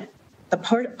apportionment, the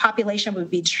population would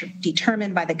be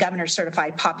determined by the governor's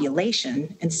certified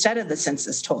population instead of the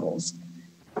census totals.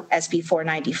 SB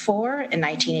 494 in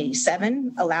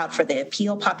 1987 allowed for the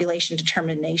appeal population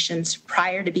determinations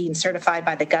prior to being certified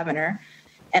by the governor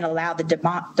and allowed the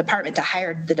department to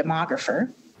hire the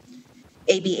demographer.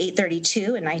 AB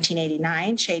 832 in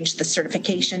 1989 changed the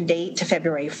certification date to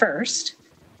February 1st.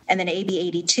 And then AB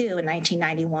 82 in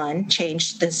 1991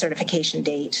 changed the certification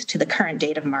date to the current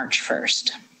date of March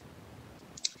 1st.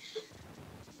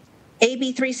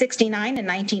 AB 369 in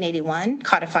 1981,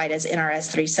 codified as NRS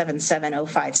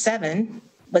 377057,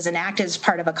 was enacted as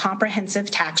part of a comprehensive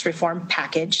tax reform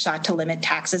package sought to limit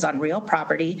taxes on real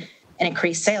property and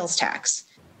increase sales tax.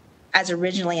 As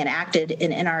originally enacted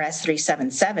in NRS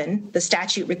 377, the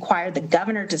statute required the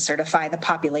governor to certify the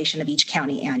population of each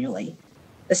county annually.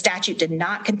 The statute did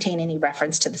not contain any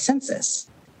reference to the census.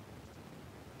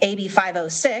 AB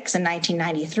 506 in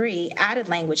 1993 added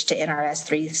language to NRS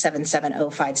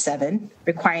 377057,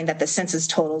 requiring that the census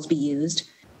totals be used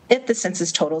if the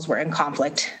census totals were in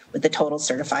conflict with the totals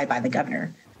certified by the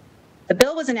governor. The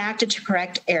bill was enacted to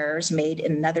correct errors made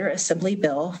in another assembly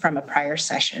bill from a prior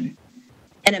session.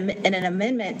 In an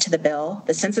amendment to the bill,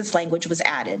 the census language was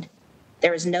added.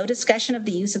 There is no discussion of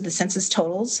the use of the census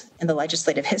totals in the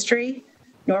legislative history,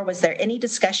 nor was there any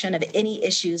discussion of any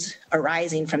issues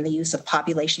arising from the use of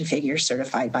population figures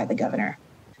certified by the governor.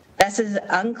 Thus, it is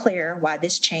unclear why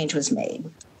this change was made.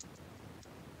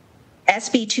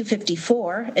 SB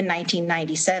 254 in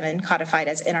 1997, codified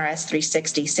as NRS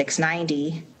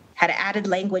 360-690, had added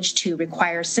language to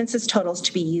require census totals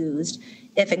to be used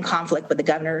if in conflict with the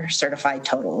governor's certified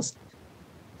totals.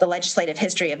 The legislative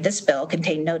history of this bill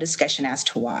contained no discussion as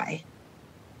to why.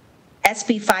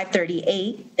 SB 538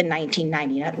 in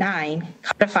 1999,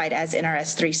 codified as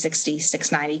NRS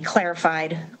 360-690,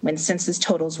 clarified when census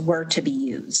totals were to be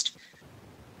used.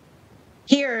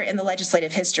 Here in the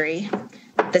legislative history,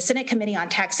 the Senate Committee on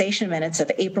Taxation minutes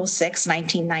of April 6,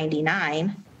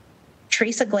 1999,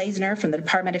 Teresa Glazner from the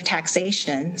Department of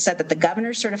Taxation said that the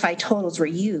governor's certified totals were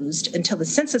used until the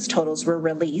census totals were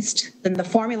released, then the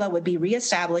formula would be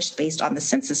reestablished based on the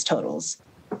census totals.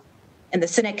 In the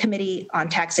Senate Committee on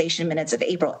Taxation minutes of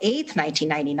April 8,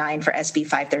 1999 for SB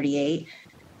 538,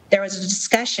 there was a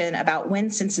discussion about when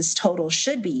census totals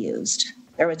should be used.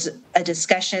 There was a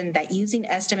discussion that using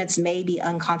estimates may be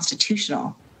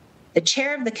unconstitutional. The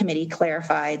chair of the committee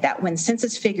clarified that when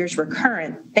census figures were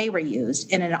current, they were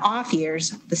used, and in off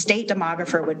years, the state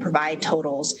demographer would provide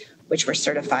totals which were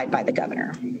certified by the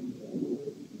governor.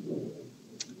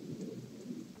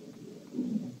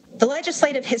 The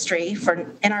legislative history for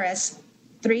NRS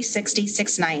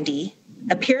 360-690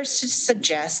 appears to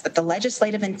suggest that the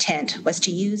legislative intent was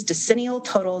to use decennial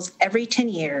totals every 10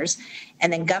 years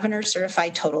and then governor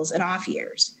certified totals in off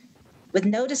years. With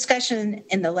no discussion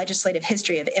in the legislative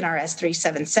history of NRS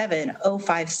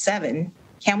 377-057,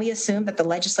 can we assume that the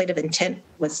legislative intent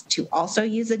was to also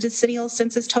use the decennial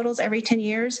census totals every 10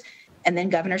 years and then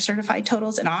governor certified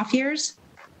totals in off years?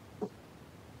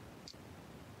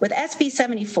 With SB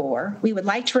 74, we would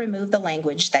like to remove the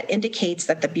language that indicates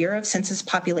that the Bureau of Census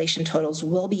population totals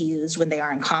will be used when they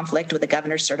are in conflict with the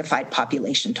governor's certified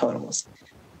population totals.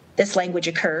 This language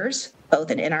occurs both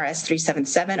in NRS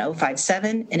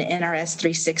 377-057 and NRS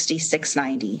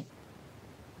 360-690.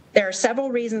 There are several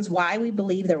reasons why we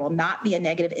believe there will not be a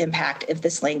negative impact if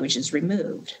this language is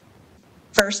removed.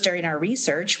 First, during our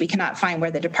research, we cannot find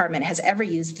where the department has ever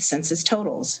used the census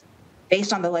totals.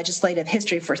 Based on the legislative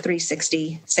history for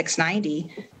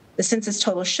 360-690, the census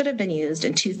total should have been used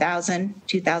in 2000,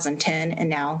 2010, and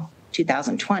now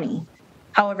 2020.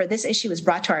 However, this issue was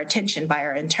brought to our attention by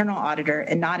our internal auditor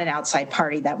and not an outside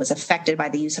party that was affected by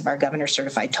the use of our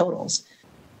governor-certified totals.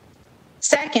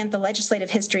 Second, the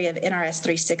legislative history of NRS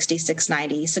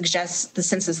 360-690 suggests the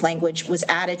census language was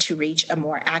added to reach a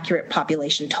more accurate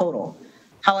population total.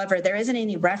 However, there isn't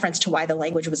any reference to why the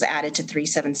language was added to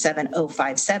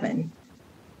 377-057.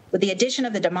 With the addition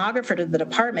of the demographer to the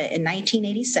department in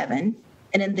 1987,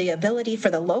 and in the ability for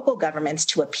the local governments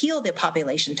to appeal the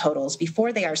population totals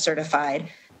before they are certified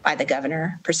by the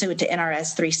governor, pursuant to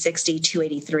NRS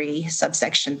 360-283,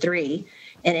 subsection 3,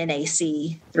 and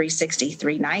NAC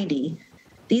 360-390,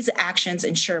 these actions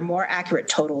ensure more accurate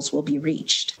totals will be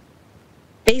reached.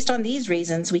 Based on these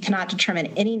reasons, we cannot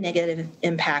determine any negative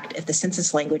impact if the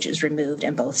census language is removed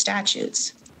in both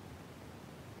statutes.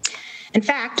 In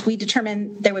fact, we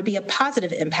determined there would be a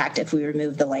positive impact if we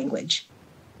remove the language.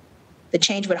 The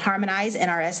change would harmonize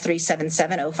NRS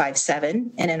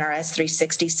 377-057 and NRS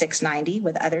 360-690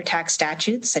 with other tax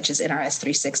statutes, such as NRS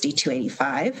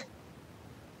 360-285.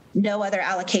 No other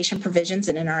allocation provisions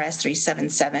in NRS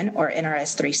 377 or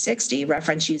NRS 360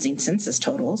 reference using census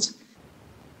totals.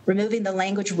 Removing the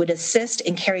language would assist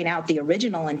in carrying out the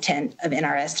original intent of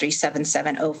NRS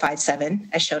 377-057,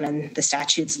 as shown in the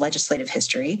statute's legislative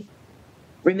history.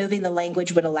 Removing the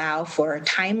language would allow for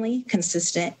timely,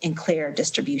 consistent, and clear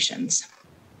distributions.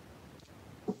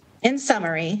 In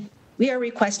summary, we are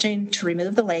requesting to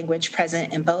remove the language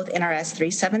present in both NRS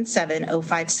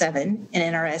 377-057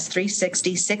 and NRS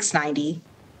 360-690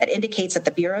 that indicates that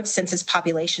the Bureau of Census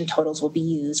population totals will be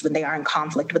used when they are in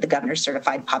conflict with the governor's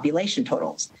certified population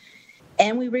totals.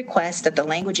 And we request that the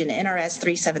language in NRS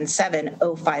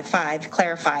 377-055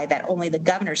 clarify that only the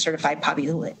governor's certified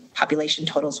population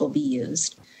totals will be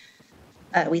used.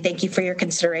 We thank you for your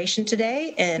consideration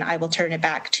today, and I will turn it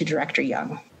back to Director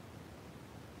Young.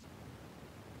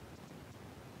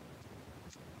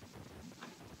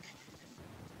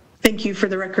 Thank you. For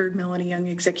the record, Melanie Young,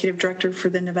 Executive Director for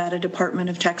the Nevada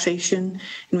Department of Taxation,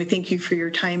 and we thank you for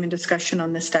your time and discussion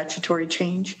on this statutory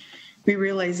change. We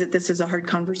realize that this is a hard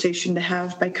conversation to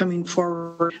have by coming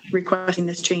forward requesting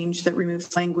this change that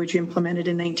removes language implemented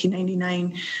in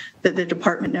 1999 that the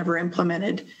department never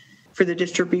implemented for the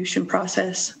distribution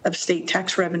process of state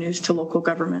tax revenues to local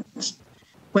governments.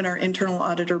 When our internal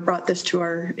auditor brought this to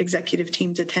our executive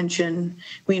team's attention,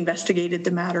 we investigated the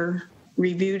matter,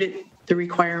 reviewed it, the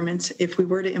requirements if we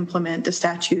were to implement the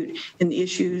statute, and the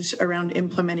issues around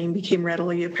implementing became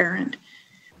readily apparent.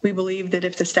 We believe that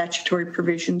if the statutory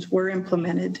provisions were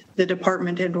implemented, the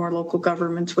department and or local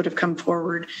governments would have come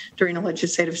forward during a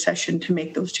legislative session to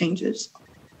make those changes.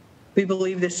 We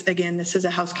believe this, again, this is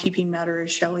a housekeeping matter,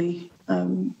 as Shelley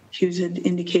Hughes had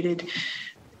indicated,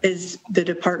 is the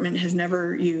department has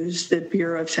never used the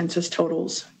Bureau of Census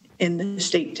totals in the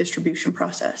state distribution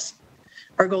process.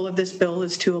 Our goal of this bill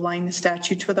is to align the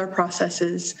statutes with our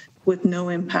processes with no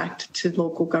impact to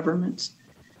local governments.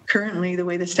 Currently, the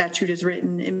way the statute is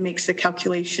written, it makes the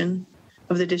calculation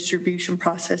of the distribution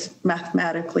process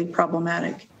mathematically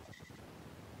problematic.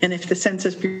 And if the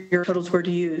Census Bureau totals were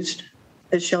to use,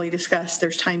 as Shelley discussed,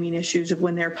 there's timing issues of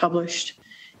when they're published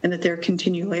and that they're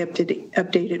continually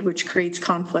updated, which creates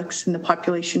conflicts in the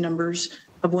population numbers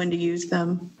of when to use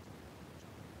them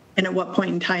and at what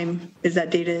point in time is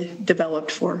that data developed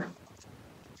for.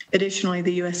 Additionally,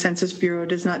 the U.S. Census Bureau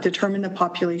does not determine the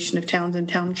population of towns and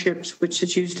townships, which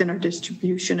is used in our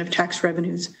distribution of tax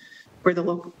revenues, where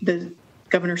the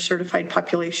governor's certified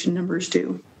population numbers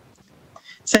do.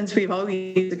 Since we've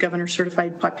always used the governor's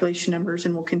certified population numbers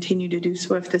and will continue to do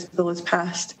so if this bill is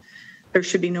passed, there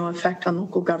should be no effect on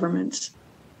local governments.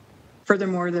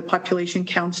 Furthermore, the population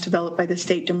counts developed by the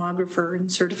state demographer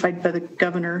and certified by the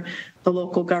governor, the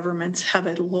local governments have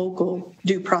a local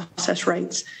due process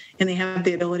rights, and they have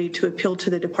the ability to appeal to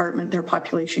the department their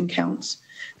population counts,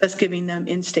 thus giving them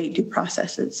in-state due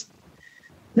processes.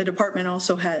 The department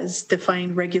also has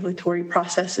defined regulatory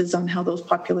processes on how those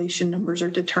population numbers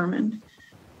are determined.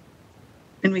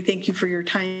 And we thank you for your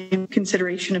time and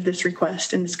consideration of this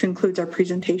request. And this concludes our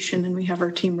presentation, and we have our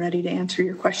team ready to answer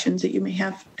your questions that you may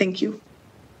have. Thank you.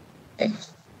 Okay.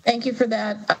 Thank you for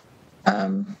that,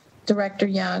 Director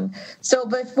Young. So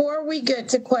before we get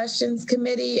to questions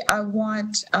committee, I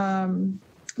want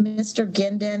Mr.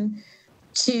 Gendon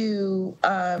to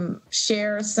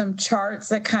share some charts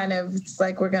that kind of, it's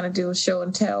like we're going to do a show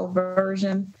and tell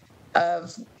version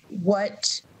of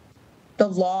what the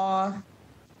law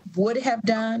would have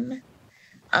done.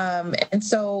 And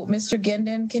so, Mr.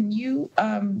 Gendon, can you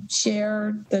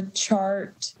share the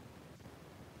chart,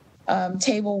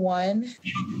 table 1?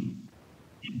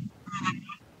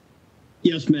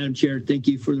 Yes, Madam Chair. Thank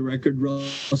you. For the record,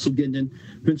 Russell Gendon,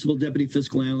 Principal Deputy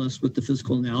Fiscal Analyst with the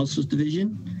Fiscal Analysis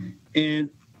Division. And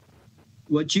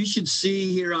what you should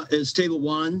see here is table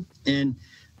 1, and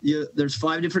there's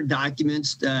 5 different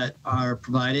documents that are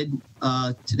provided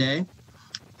today.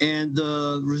 And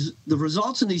the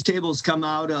results in these tables come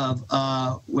out of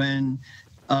when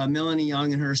Melanie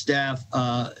Young and her staff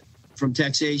from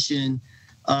taxation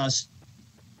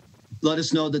let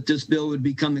us know that this bill would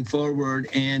be coming forward,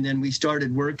 and then we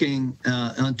started working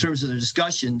in terms of the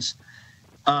discussions.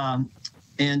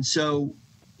 And so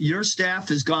your staff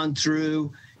has gone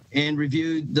through and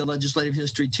reviewed the legislative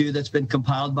history too that's been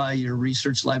compiled by your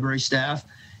research library staff,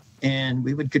 and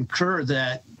we would concur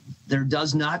that there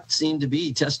does not seem to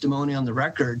be testimony on the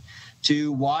record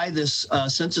to why this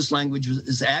census language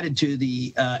is added to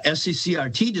the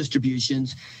SCCRT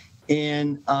distributions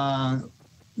in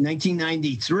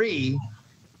 1993,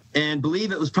 and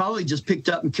believe it was probably just picked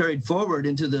up and carried forward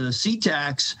into the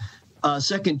C-tax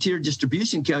second-tier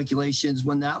distribution calculations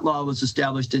when that law was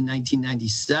established in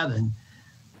 1997.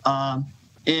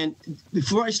 And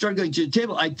before I start going to the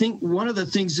table, I think one of the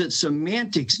things that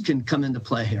semantics can come into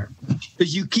play here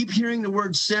is you keep hearing the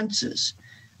word census.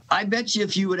 I bet you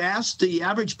if you would ask the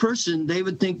average person, they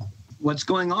would think, what's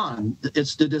going on?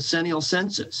 It's the decennial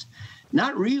census.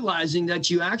 Not realizing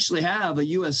that you actually have a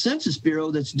U.S. Census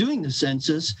Bureau that's doing the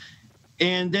census,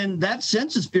 and then that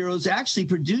Census Bureau is actually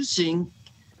producing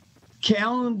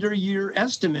calendar year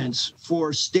estimates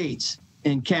for states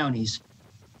and counties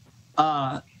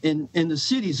in the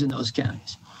cities in those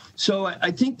counties. So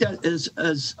I think that as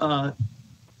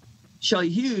Shelley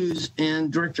Hughes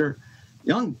and Director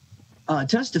Young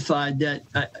testified, that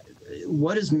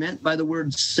what is meant by the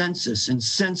word census and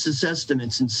census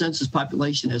estimates and census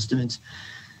population estimates.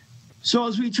 So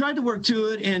as we tried to work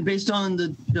through it, and based on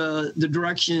the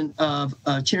direction of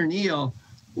Chair Neal,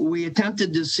 we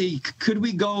attempted to see, could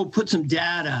we go put some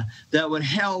data that would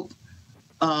help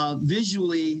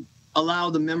visually allow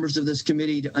the members of this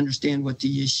committee to understand what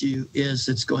the issue is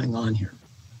that's going on here.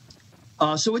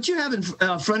 So what you have in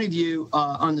front of you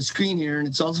on the screen here, and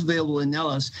it's also available in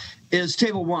Nellis, is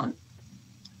table 1.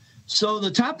 So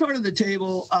the top part of the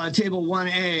table, table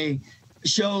 1A,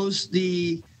 shows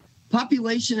the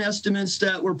population estimates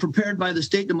that were prepared by the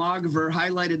state demographer,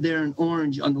 highlighted there in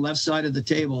orange on the left side of the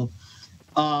table.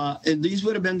 And these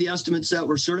would have been the estimates that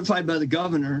were certified by the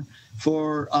governor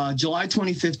for July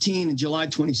 2015 and July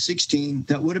 2016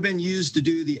 that would have been used to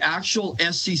do the actual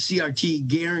SCCRT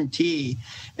guarantee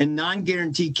and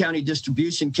non-guarantee county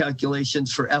distribution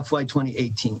calculations for FY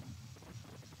 2018.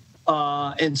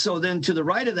 And so then to the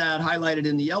right of that, highlighted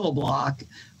in the yellow block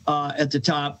at the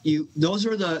top, those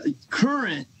are the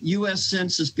current U.S.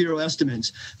 Census Bureau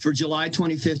estimates for July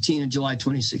 2015 and July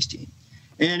 2016.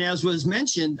 And as was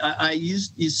mentioned, I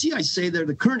say they're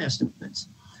the current estimates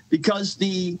because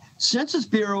the Census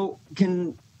Bureau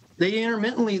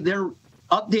they're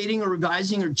updating or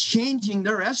revising or changing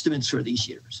their estimates for these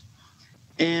years.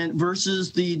 And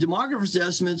versus the demographer's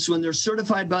estimates, when they're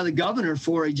certified by the governor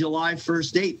for a July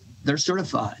 1st date, they're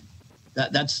certified.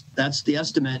 That's the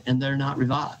estimate, and they're not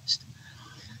revised.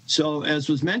 So as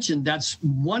was mentioned, that's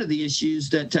one of the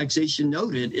issues that taxation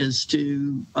noted, is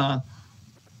to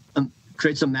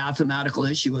creates a mathematical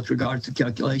issue with regard to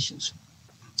calculations.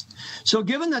 So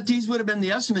given that these would have been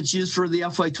the estimates used for the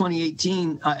FY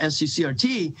 2018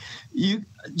 SCCRT,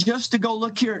 just to go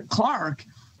look here at Clark,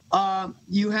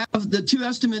 you have the two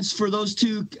estimates for those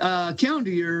two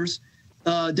calendar years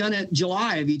done at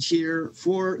July of each year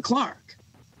for Clark.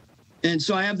 And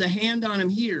so I have the hand on them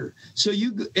here. So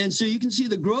you can see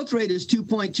the growth rate is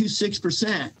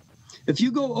 2.26%. If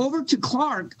you go over to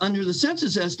Clark under the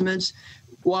census estimates,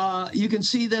 you can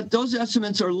see that those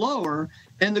estimates are lower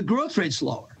and the growth rate's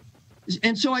lower.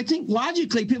 And so I think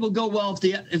logically people go, well,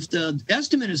 if the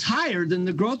estimate is higher, then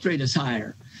the growth rate is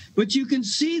higher. But you can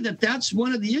see that that's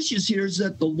one of the issues here, is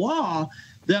that the law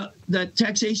that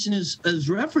taxation is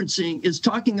referencing is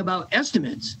talking about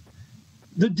estimates.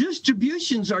 The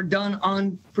distributions are done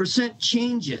on percent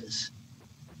changes.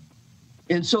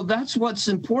 And so that's what's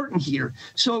important here.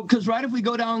 So, because right if we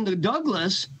go down to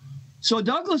Douglas, so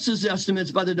Douglas's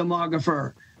estimates by the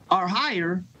demographer are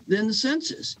higher than the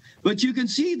census. But you can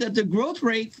see that the growth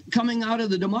rate coming out of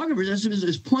the demographer's estimates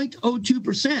is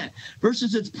 0.02%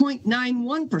 versus it's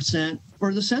 0.91%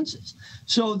 for the census.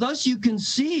 So thus you can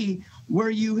see where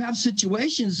you have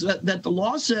situations that the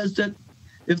law says that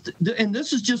and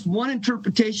this is just one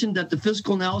interpretation that the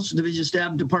Fiscal Analysis Division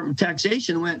Staff Department of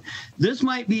Taxation went, this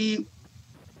might be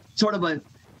sort of a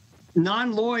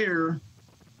non-lawyer,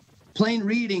 plain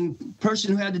reading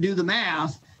person who had to do the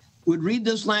math would read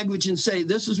this language and say,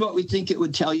 this is what we think it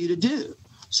would tell you to do.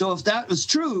 So if that was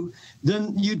true,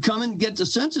 then you'd come and get the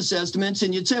census estimates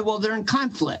and you'd say, well, they're in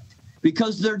conflict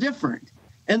because they're different.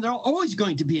 And they're always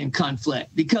going to be in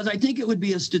conflict, because I think it would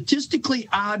be a statistically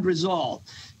odd result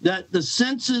that the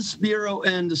Census Bureau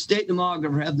and the state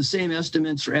demographer have the same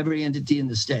estimates for every entity in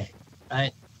the state,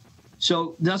 right?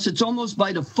 So thus, it's almost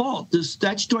by default, the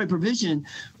statutory provision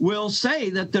will say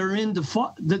that they're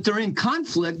in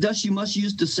conflict. Thus, you must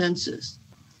use the census.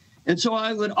 And so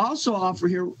I would also offer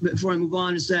here, before I move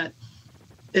on, is that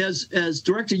as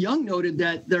Director Young noted,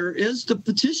 that there is the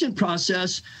petition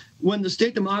process when the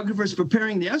state demographer is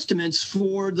preparing the estimates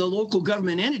for the local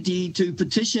government entity to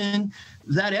petition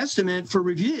that estimate for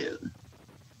review.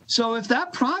 So if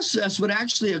that process would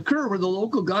actually occur where the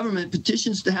local government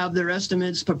petitions to have their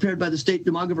estimates prepared by the state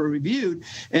demographer reviewed,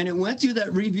 and it went through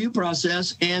that review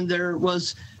process and there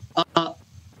was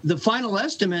the final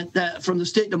estimate that from the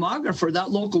state demographer,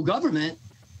 that local government,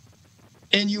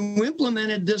 and you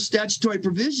implemented this statutory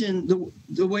provision,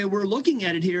 the way we're looking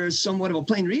at it here is somewhat of a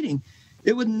plain reading,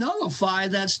 it would nullify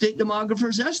that state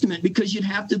demographer's estimate, because you'd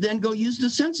have to then go use the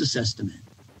census estimate.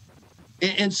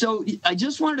 And so I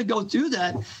just wanted to go through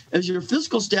that as your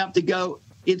fiscal staff to go,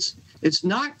 it's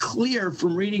not clear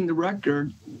from reading the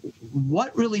record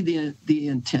what really the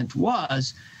intent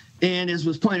was. And as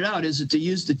was pointed out, is it to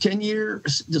use the 10-year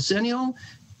decennial?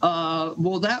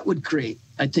 Well, that would create,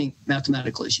 I think,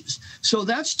 mathematical issues. So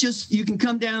that's just, you can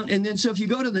come down, and then so if you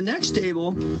go to the next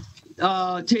table,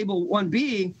 table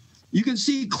 1B, you can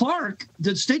see Clark,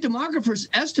 the state demographer's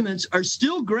estimates are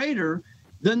still greater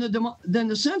than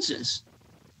the census.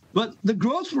 But the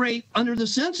growth rate under the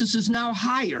census is now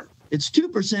higher. It's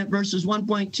 2% versus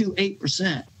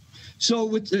 1.28%.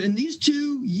 So in these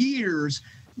 2 years,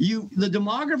 the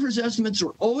demographer's estimates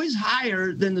are always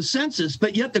higher than the census,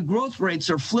 but yet the growth rates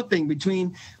are flipping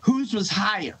between whose was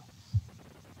higher.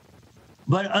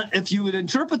 But if you would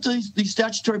interpret these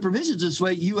statutory provisions this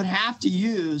way, you would have to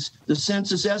use the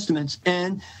census estimates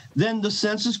and then the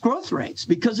census growth rates.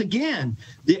 Because again,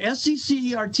 the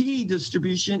SCCERT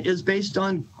distribution is based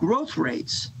on growth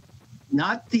rates,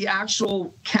 not the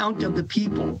actual count of the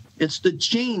people. It's the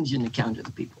change in the count of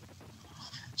the people.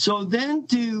 So then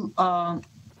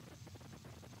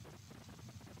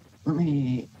let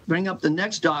me bring up the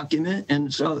next document.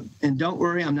 And don't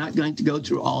worry, I'm not going to go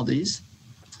through all these.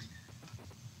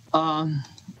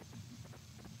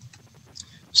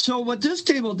 So what this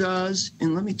table does,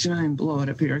 and let me try and blow it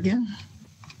up here again.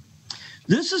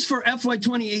 This is for FY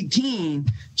 2018,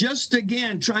 just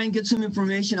again, try and get some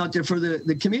information out there for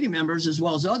the committee members as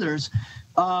well as others.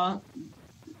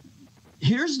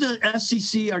 Here's the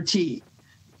SCCRT.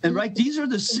 And right, these are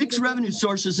the 6 revenue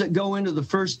sources that go into the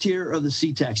first tier of the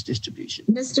C-tax distribution.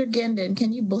 Mr. Gendon,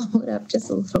 can you blow it up just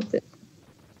a little bit?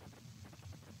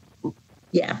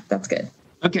 Yeah, that's good.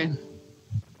 Okay.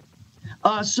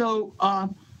 And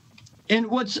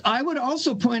I would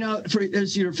also point out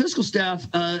as your fiscal staff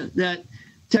that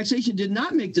taxation did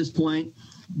not make this point,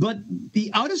 but the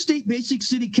out-of-state basic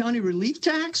city county relief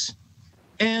tax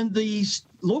and the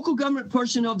local government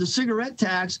portion of the cigarette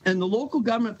tax and the local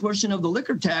government portion of the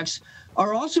liquor tax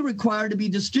are also required to be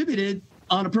distributed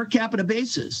on a per capita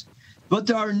basis. But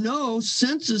there are no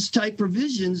census-type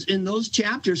provisions in those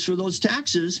chapters for those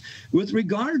taxes with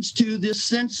regards to this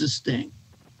census thing.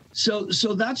 So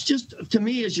that's just, to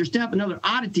me, as your staff, another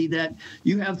oddity that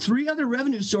you have 3 other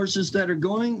revenue sources that are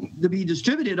going to be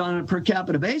distributed on a per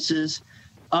capita basis,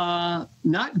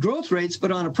 not growth rates,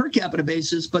 but on a per capita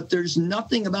basis. But there's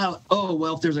nothing about, oh,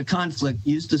 well, if there's a conflict,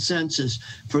 use the census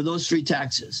for those 3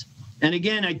 taxes. And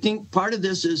again, I think part of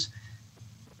this is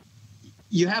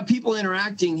you have people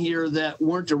interacting here that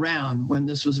weren't around when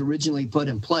this was originally put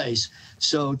in place.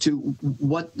 So to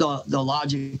what the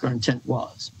logic or intent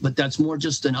was, but that's more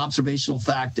just an observational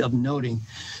fact of noting.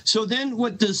 So then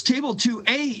what this table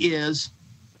 2A is,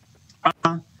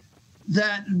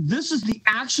 that this is the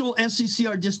actual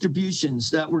SCCR distributions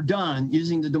that were done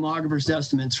using the demographer's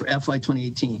estimates for FY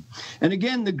 2018. And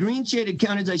again, the green shaded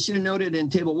counties, I should have noted in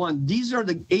table 1, these are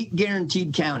the 8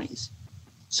 guaranteed counties.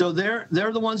 So they're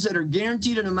the ones that are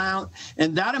guaranteed an amount,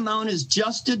 and that amount is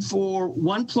adjusted for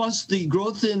 1 plus the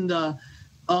growth in the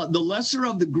lesser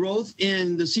of the growth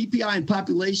in the CPI and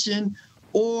population,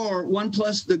 or 1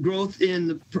 plus the growth in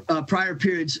the prior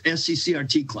periods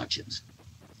SCCRT collections.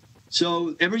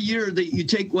 So every year that you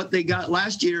take what they got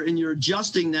last year and you're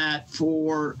adjusting that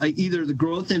for either the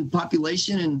growth in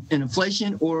population and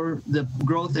inflation or the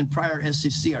growth in prior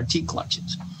SCCRT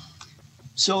collections.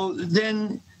 So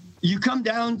then you come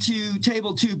down to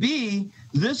table 2B.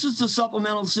 This is the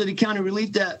supplemental city county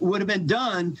relief that would have been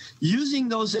done using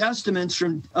those estimates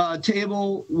from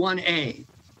table 1A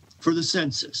for the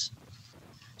census.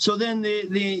 So then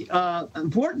the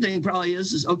important thing probably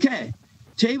is okay,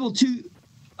 table 2C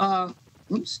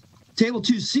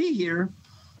here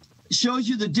shows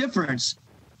you the difference.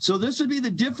 So this would be the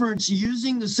difference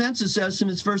using the census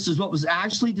estimates versus what was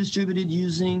actually distributed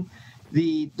using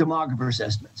the demographer's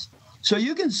estimates. So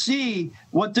you can see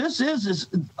what this is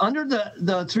under the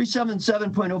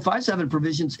 377.057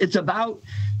 provisions, it's about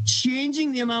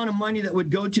changing the amount of money that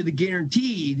would go to the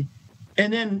guaranteed.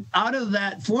 And then out of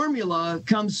that formula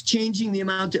comes changing the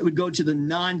amount that would go to the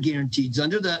non-guaranteeds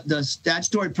under the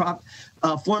statutory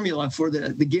formula for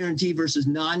the guarantee versus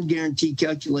non-guarantee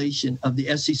calculation of the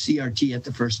SCCRT at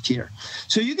the first tier.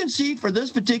 So you can see for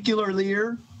this particular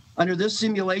year, under this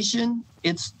simulation,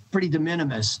 it's pretty de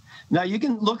minimis. Now you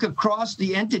can look across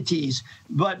the entities,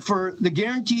 but for the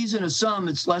guarantees in a sum,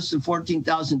 it's less than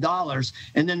 $14,000.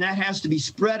 And then that has to be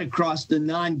spread across the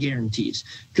non-guarantees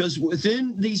because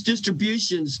within these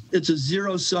distributions, it's a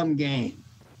zero-sum game.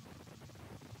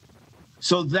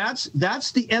 So that's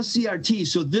the SCRT.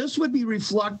 So this would be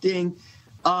reflecting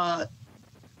the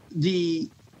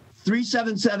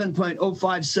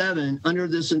 377.057 under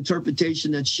this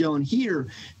interpretation that's shown here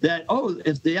that,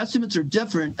 if the estimates are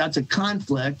different, that's a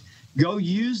conflict. Go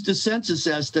use the census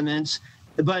estimates,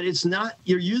 but it's not,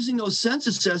 you're using those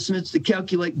census estimates to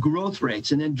calculate growth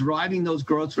rates and then driving those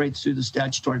growth rates through the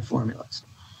statutory formulas.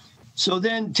 So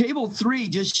then table 3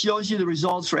 just shows you the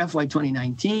results for FY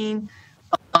 2019.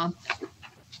 I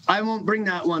won't bring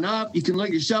that one up. You can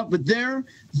look yourself, but there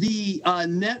the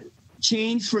net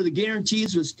change for the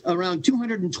guarantees was around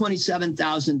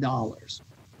 $227,000.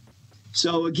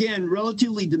 So again,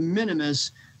 relatively de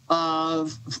minimis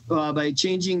by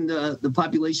changing the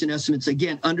population estimates,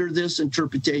 again, under this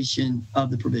interpretation of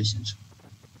the provisions.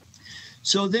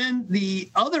 So then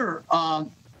the other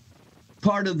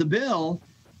part of the bill,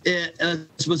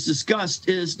 as was discussed,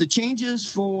 is the changes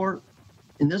for,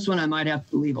 and this one I might have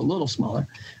to leave a little smaller,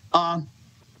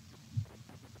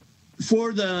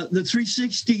 for the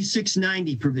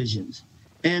 360-690 provisions.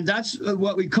 And that's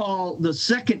what we call the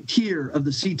second tier of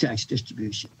the C-tax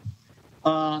distribution.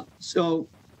 So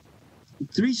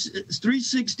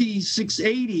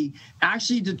 360-680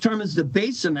 actually determines the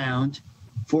base amount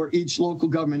for each local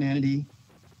government entity.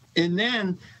 And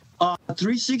then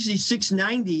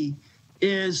 360-690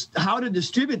 is how to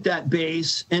distribute that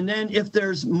base. And then if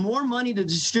there's more money to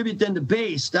distribute than the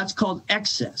base, that's called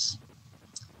excess.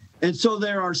 And so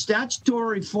there are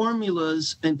statutory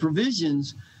formulas and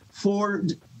provisions for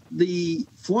the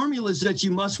formulas that you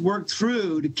must work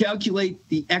through to calculate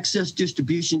the excess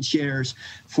distribution shares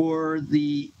for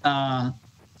the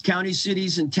counties,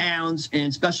 cities, and towns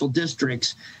and special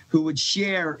districts who would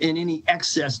share in any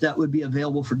excess that would be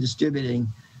available for distributing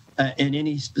in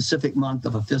any specific month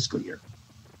of a fiscal year.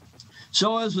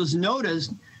 So as was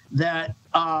noticed that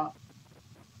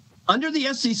under the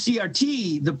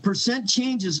SCCRT, the percent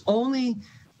changes only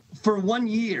for 1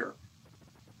 year.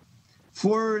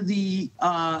 For the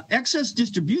excess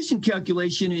distribution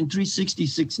calculation in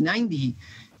 360-690,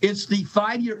 it's the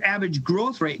 5-year average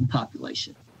growth rate in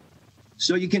population.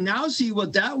 So you can now see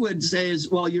what that would say is,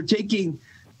 well, you're taking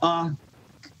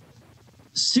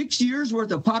 6 years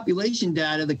worth of population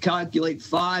data to calculate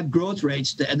 5 growth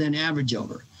rates and then average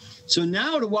over. So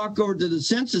now to walk over to the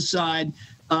census side,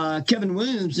 Kevin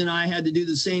Williams and I had to do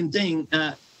the same thing.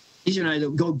 And I to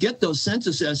go get those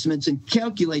census estimates and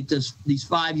calculate these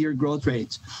 5-year growth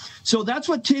rates. So that's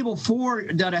what table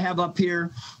 4 that I have up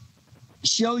here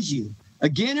shows you.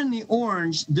 Again, in the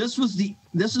orange, this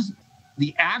is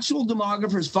the actual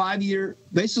demographer's 5-year,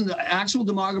 based on the actual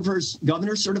demographer's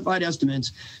governor certified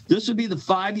estimates, this would be the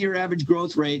 5-year average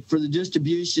growth rate for the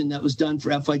distribution that was done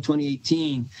for FY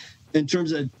 2018 in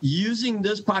terms of using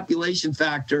this population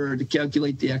factor to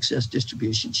calculate the excess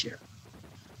distribution share.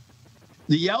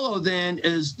 The yellow then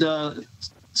is the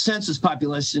census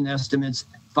population estimates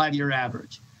 5-year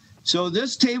average. So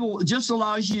this table just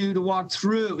allows you to walk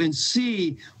through and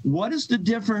see what is the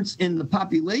difference in the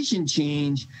population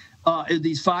change in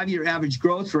these 5-year average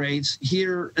growth rates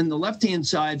here in the left-hand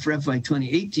side for FY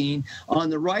 2018, on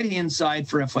the right-hand side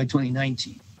for FY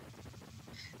 2019.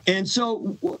 And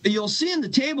so you'll see in the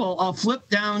table, I'll flip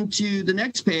down to the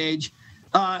next page,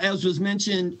 as was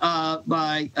mentioned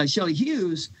by Shelley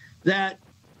Hughes, that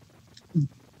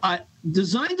I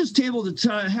designed this table to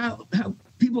try how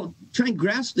people try and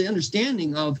grasp the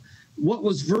understanding of what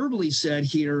was verbally said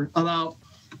here about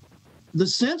the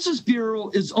Census Bureau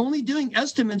is only doing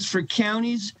estimates for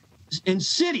counties and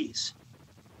cities.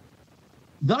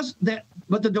 But the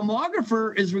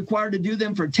demographer is required to do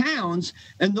them for towns,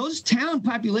 and those town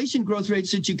population growth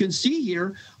rates that you can see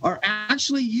here are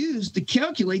actually used to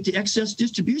calculate the excess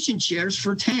distribution shares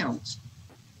for towns.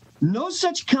 No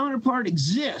such counterpart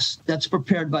exists that's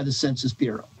prepared by the Census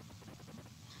Bureau.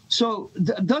 So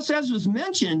thus, as was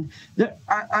mentioned, that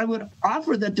I would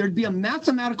offer that there'd be a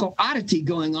mathematical oddity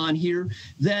going on here,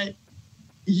 that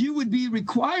you would be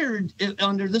required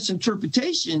under this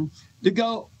interpretation to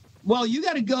go, well, you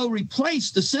got to go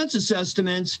replace the census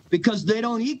estimates because they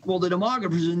don't equal the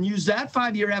demographers, and use that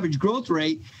 5-year average growth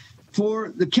rate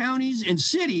for the counties and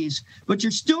cities, but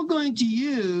you're still going to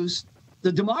use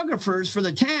the demographers for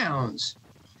the towns.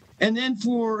 And then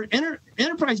for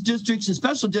enterprise districts and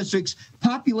special districts,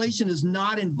 population is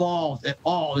not involved at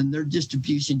all in their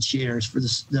distribution shares for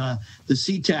the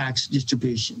C-tax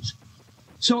distributions.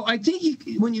 So I think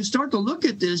when you start to look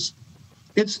at this,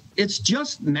 it's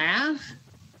just math,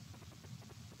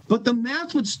 but the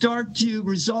math would start to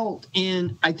result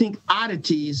in, I think,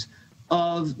 oddities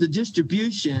of the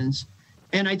distributions.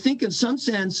 And I think in some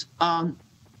sense,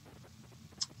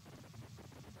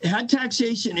 had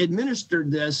taxation administered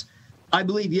this, I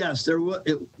believe, yes, there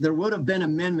would have been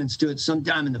amendments to it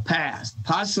sometime in the past,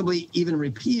 possibly even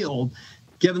repealed,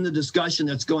 given the discussion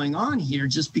that's going on here,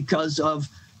 just because of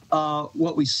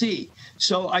what we see.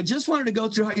 So I just wanted to go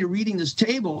through how you're reading this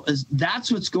table, as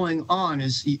that's what's going on,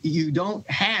 is you don't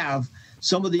have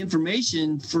some of the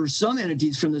information for some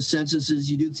entities from the census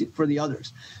as you do for the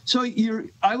others. So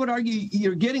I would argue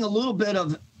you're getting a little bit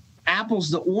of apples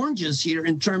to oranges here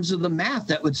in terms of the math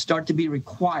that would start to be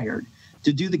required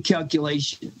to do the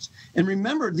calculations. And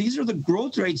remember, these are the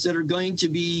growth rates that are going to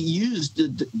be used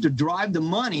to drive the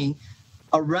money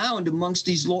around amongst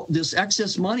this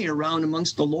excess money around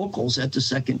amongst the locals at the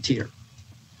second tier.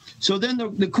 So then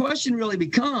the question really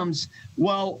becomes,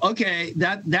 well, okay,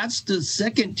 that's the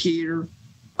second tier.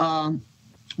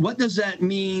 What does that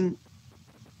mean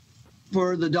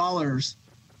for the dollars?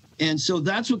 And so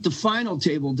that's what the final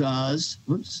table does.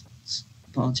 Whoops,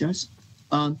 apologize.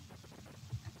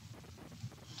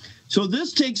 So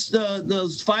this takes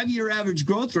those 5-year average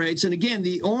growth rates, and again,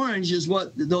 the orange is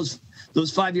what those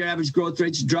 5-year average growth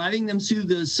rates, driving them through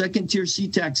the second tier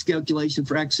C-tax calculation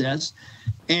for excess,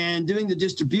 and doing the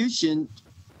distribution.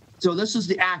 So this is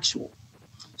the actual.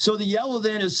 So the yellow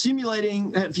then is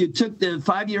simulating if you took the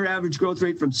 5-year average growth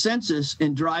rate from census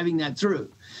and driving that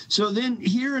through. So then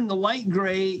here in the light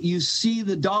gray, you see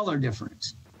the dollar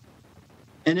difference.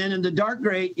 And then in the dark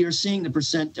gray, you're seeing the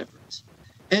percent difference.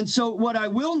 And so what I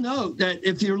will note, that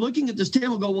if you're looking at this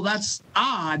table and go, well, that's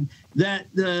odd, that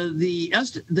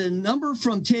the number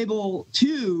from table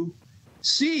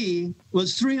 2C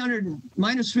was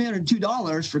minus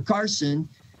 $302 for Carson,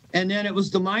 and then it was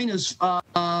the minus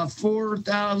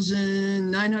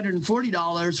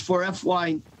 $4,940 for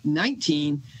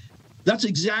FY19. That's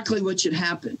exactly what should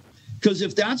happen. Because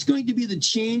if that's going to be the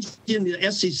change in the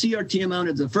SCCRT amount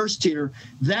at the first tier,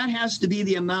 that has to be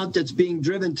the amount that's being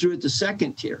driven through at the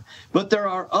second tier. But there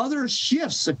are other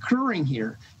shifts occurring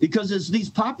here, because as these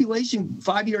population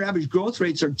 5-year average growth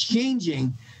rates are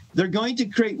changing, they're going to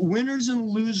create winners and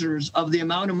losers of the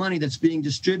amount of money that's being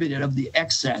distributed, of the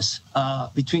excess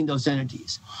between those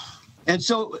entities. And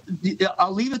so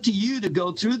I'll leave it to you to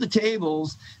go through the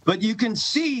tables, but you can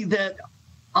see that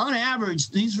on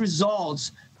average, these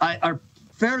results are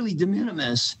fairly de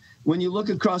minimis when you look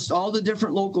across all the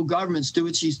different local governments to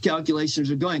which these calculations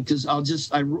are going. Because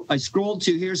I scrolled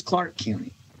to, here's Clark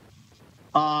County,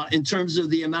 in terms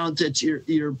of the amount that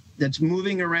that's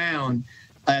moving around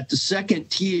at the second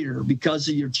tier because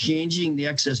of you're changing the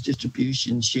excess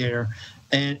distribution share.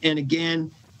 And again,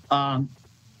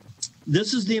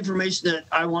 this is the information that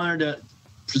I wanted to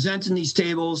present in these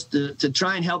tables to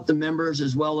try and help the members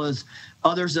as well as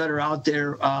others that are out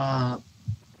there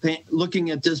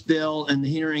looking at this bill and the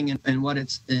hearing and what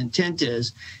its intent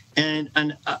is. And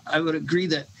I would agree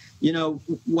that, you know,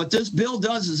 what this bill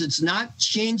does is it's not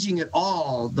changing at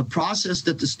all the process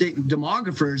that the state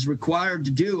demographer is required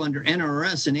to do under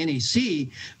NRS and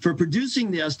NAC for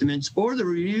producing the estimates or the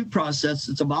review process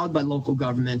that's allowed by local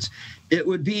governments. It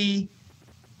would be,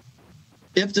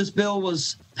 if this bill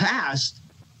was passed,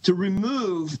 to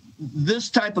remove this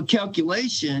type of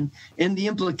calculation and the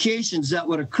implications that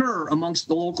would occur amongst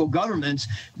the local governments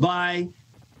by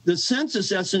the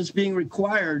census estimates being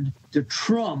required to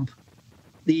trump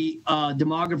the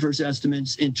demographer's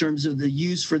estimates in terms of the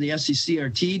use for the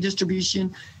SCCRT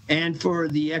distribution and for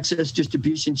the excess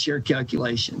distribution share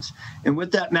calculations. And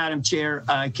with that, Madam Chair,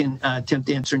 I can attempt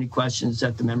to answer any questions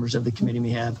that the members of the committee may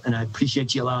have, and I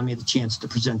appreciate you allowing me the chance to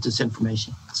present this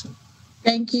information. So.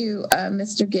 Thank you,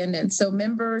 Mr. Gendon. So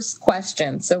members'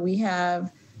 questions. So we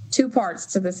have two parts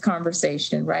to this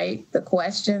conversation, right? The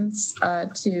questions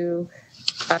to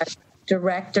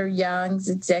Director Young's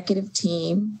executive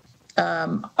team.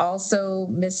 Also,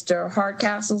 Mr.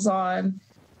 Hardcastle's on,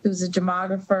 who's a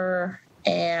demographer,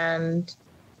 and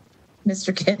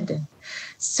Mr. Gendon.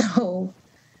 So,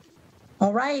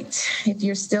 all right, if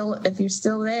you're still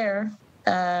there,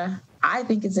 I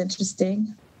think it's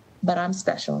interesting, but I'm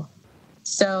special.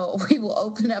 So we will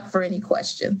open up for any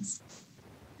questions.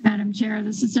 Madam Chair,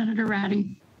 this is Senator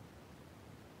Ratty.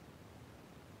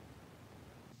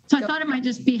 So I thought it might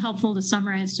just be helpful to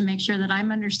summarize to make sure that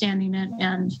I'm understanding it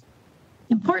and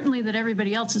importantly that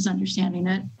everybody else is understanding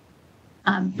it,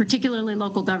 particularly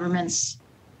local governments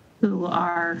who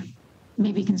are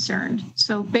maybe concerned.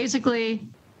 So basically,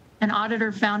 an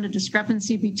auditor found a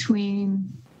discrepancy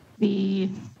between the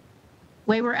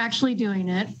way we're actually doing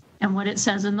it and what it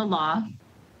says in the law,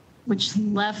 which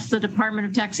left the Department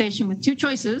of Taxation with two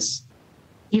choices: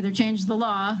 either change the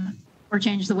law or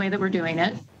change the way that we're doing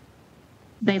it.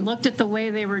 They looked at the way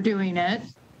they were doing it,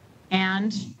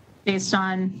 and based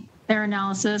on their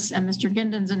analysis and Mr.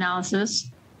 Gendon's analysis,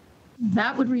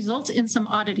 that would result in some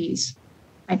oddities,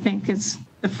 I think is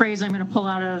the phrase I'm going to pull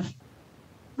out of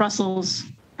Russell's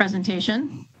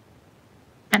presentation.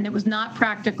 And it was not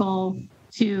practical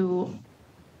to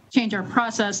change our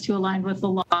process to align with the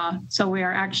law. So we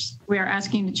are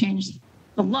asking to change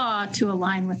the law to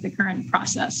align with the current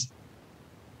process.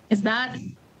 Is that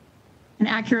an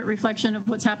accurate reflection of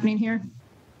what's happening here?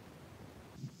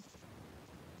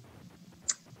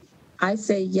 I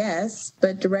say yes,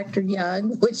 but Director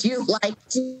Young, would you like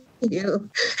to?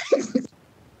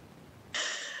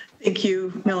 Thank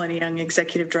you, Melanie Young,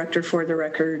 Executive Director, for the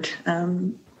record.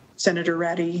 Senator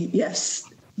Ratty, yes,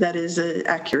 that is an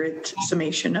accurate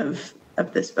summation of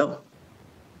this bill.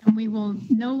 And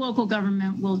no local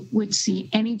government would see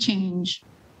any change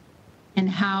in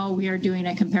how we are doing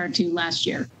it compared to last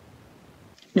year.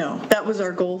 No, that was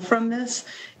our goal from this,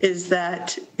 is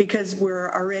that because we're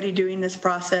already doing this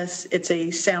process, it's a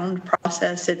sound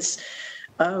process. It's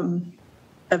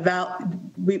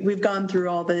we've gone through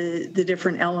all the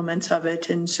different elements of it,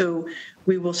 and so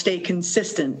we will stay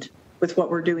consistent with what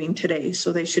we're doing today.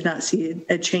 So they should not see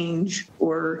a change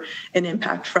or an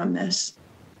impact from this.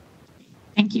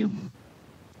 Thank you.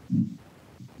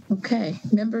 Okay,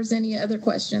 members, any other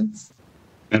questions?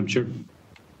 Madam Chair.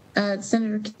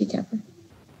 Senator Keffer.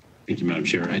 Thank you, Madam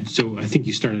Chair. So I think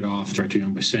you started off, Director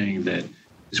Young, by saying that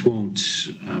this won't,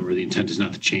 or the intent is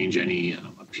not to change any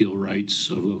appeal rights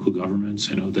of local governments.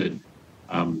 I know that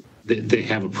they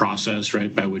have a process,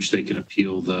 right, by which they can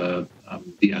appeal the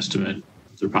estimate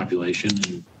of their population,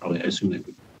 and probably I assume they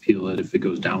would appeal it if it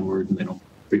goes downward and they don't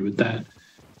agree with that.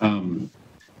 Can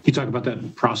you talk about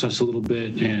that process a little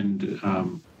bit and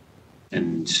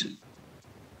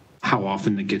how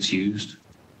often it gets used?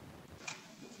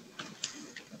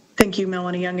 Thank you,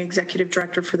 Melanie Young, Executive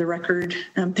Director, for the record.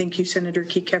 Thank you, Senator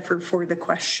Keffer, for the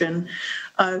question.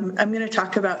 I'm going to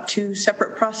talk about two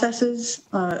separate processes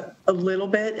a little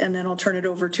bit, and then I'll turn it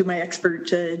over to my expert,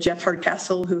 Jeff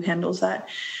Hardcastle, who handles that.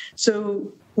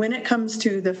 So when it comes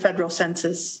to the federal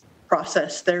census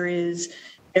process,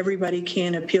 everybody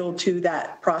can appeal to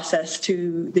that process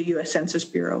to the U.S. Census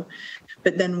Bureau.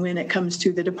 But then when it comes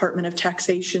to the Department of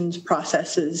Taxation's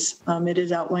processes, it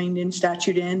is outlined in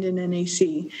statute and in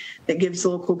NAC that gives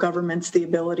local governments the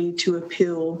ability to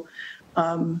appeal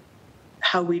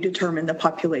how we determine the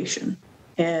population.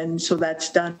 And so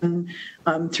that's done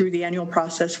through the annual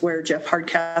process where Jeff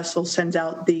Hardcastle sends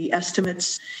out the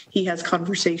estimates. He has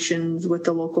conversations with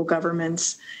the local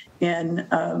governments,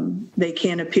 and they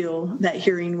can appeal. That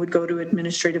hearing would go to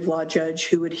administrative law judge,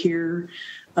 who would hear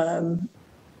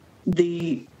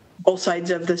the both sides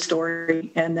of the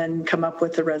story and then come up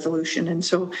with a resolution. And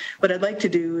so what I'd like to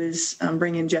do is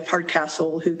bring in Jeff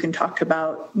Hardcastle, who can talk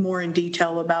about more in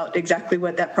detail about exactly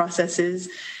what that process is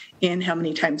and how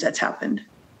many times that's happened.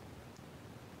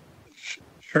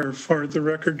 Sure. For the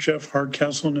record, Jeff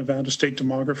Hardcastle, Nevada State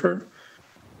Demographer.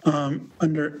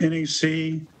 Under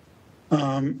NEC,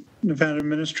 Nevada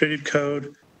Administrative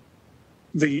Code,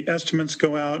 the estimates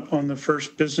go out on the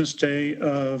first business day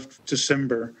of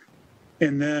December.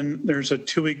 And then there's a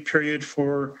 2-week period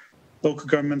for local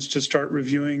governments to start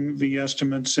reviewing the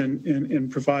estimates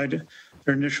and provide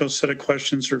their initial set of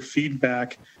questions or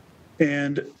feedback.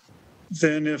 And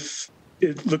then if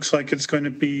it looks like it's going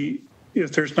to be,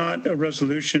 if there's not a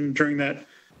resolution during that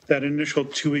initial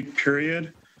 2-week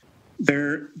period,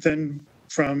 then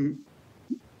from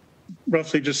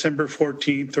roughly December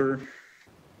 14th, or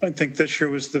I think this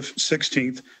year was the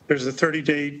 16th, there's a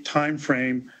 30-day time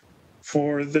frame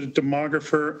for the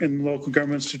demographer and local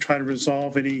governments to try to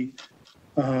resolve any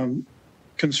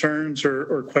concerns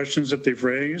or questions that they've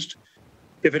raised.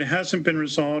 If it hasn't been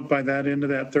resolved by that end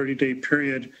of that 30-day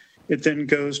period, it then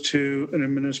goes to an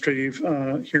administrative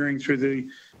hearing through the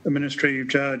administrative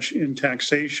judge in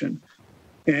taxation.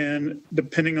 And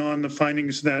depending on the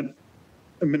findings of that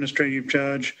administrative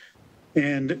judge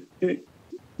and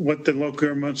what the local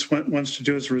government wants to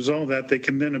do as a result of that, they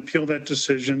can then appeal that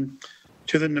decision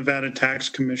to the Nevada Tax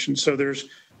Commission. So there's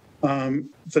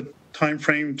the time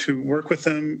frame to work with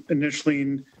them initially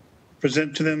and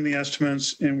present to them the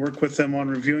estimates and work with them on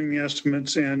reviewing the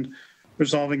estimates and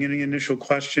resolving any initial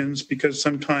questions, because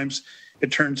sometimes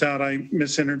it turns out I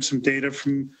misentered some data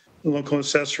from the local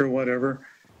assessor or whatever,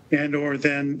 and or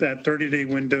then that 30-day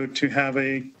window to have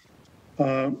a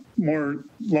more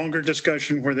longer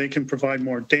discussion where they can provide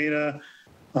more data.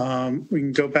 We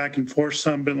can go back and forth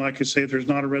some, but like I say, if there's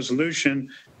not a resolution,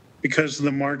 because of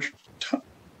the March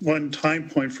 1 time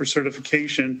point for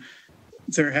certification,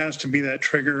 there has to be that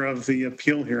trigger of the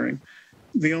appeal hearing.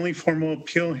 The only formal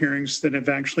appeal hearings that have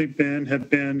actually have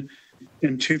been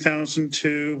in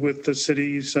 2002 with the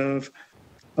cities of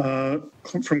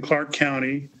from Clark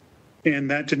County,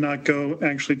 and that did not go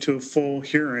actually to a full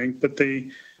hearing, but they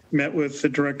met with the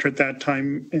director at that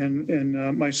time and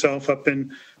myself up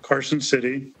in Carson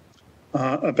City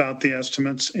about the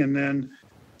estimates. And then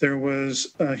there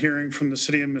was a hearing from the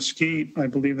city of Mesquite, I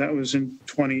believe that was in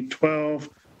 2012.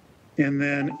 And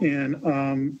then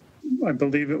in, I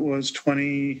believe it was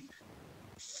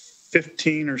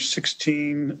 2015 or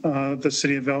 16, the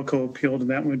city of Elko appealed, and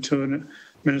that went to an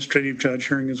administrative judge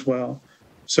hearing as well.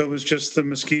 So it was just the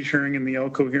Mesquite hearing and the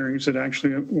Elko hearings that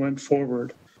actually went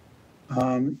forward.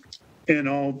 And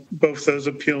both those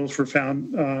appeals were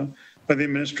found by the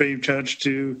administrative judge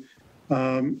to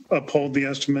uphold the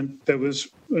estimate that was,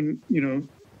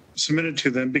 submitted to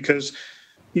them. Because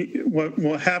what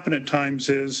will happen at times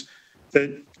is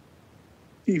that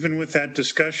even with that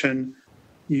discussion,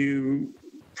 you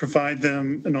provide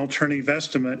them an alternative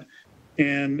estimate,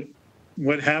 and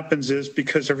what happens is,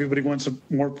 because everybody wants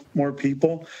more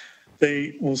people,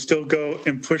 they will still go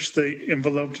and push the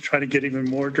envelope to try to get even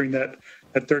more during that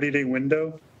 30-day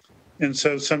window. And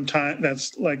so sometimes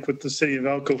that's like with the city of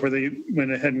Elko, where they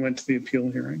went ahead and went to the appeal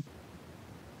hearing.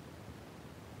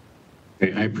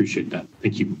 Okay, I appreciate that.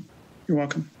 Thank you. You're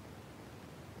welcome.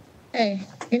 Hey,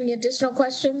 any additional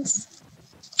questions?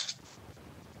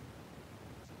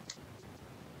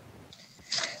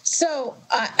 So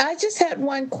I just had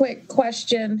one quick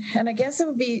question, and I guess it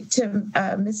would be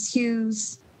to Ms.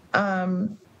 Hughes.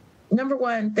 Number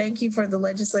one, thank you for the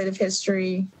legislative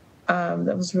history.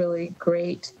 That was really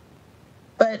great.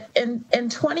 But in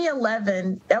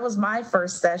 2011, that was my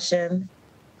first session.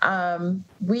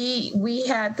 We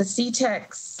had the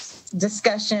CTEX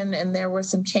discussion, and there were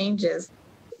some changes.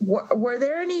 Were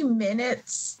there any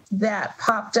minutes that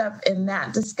popped up in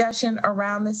that discussion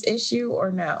around this issue,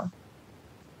 or no?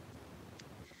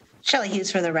 Shelley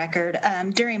Hughes for the record.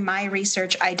 During my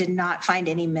research, I did not find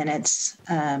any minutes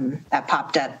that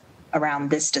popped up around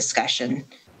this discussion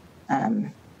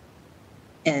in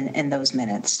those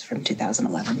minutes from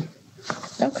 2011.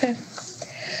 Okay.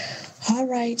 All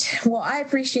right. Well, I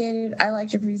appreciate it. I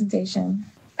liked your presentation.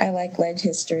 I like leg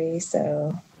history,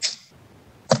 so.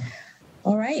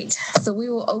 All right. So we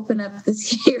will open up this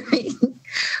hearing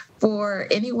for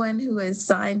anyone who has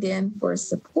signed in for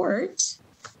support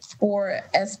for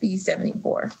SB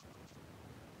 74.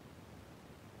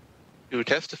 To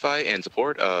testify in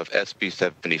support of SB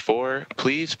 74,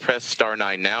 please press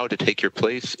 *9 now to take your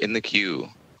place in the queue.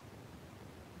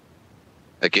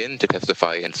 Again, to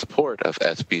testify in support of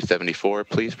SB 74,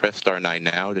 please press star 9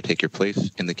 now to take your place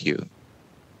in the queue.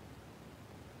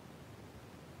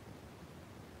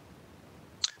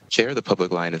 Chair, the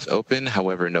public line is open.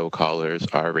 However, no callers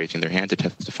are raising their hand to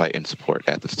testify in support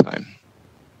at this time.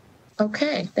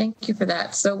 Okay, thank you for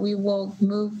that. So we will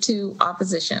move to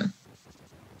opposition.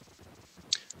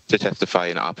 To testify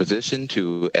in opposition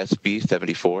to SB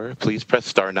 74, please press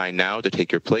star 9 now to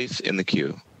take your place in the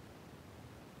queue.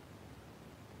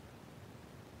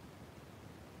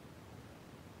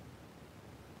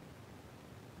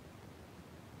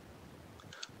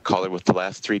 Caller with the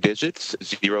last 3 digits,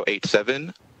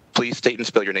 087. Please state and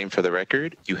spell your name for the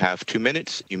record. You have 2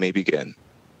 minutes. You may begin.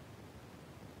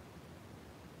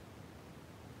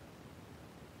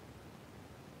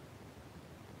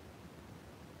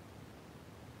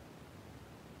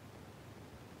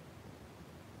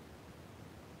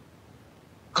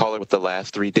 Caller with the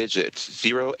last 3 digits,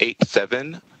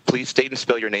 087. Please state and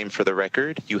spell your name for the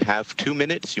record. You have 2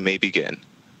 minutes. You may begin.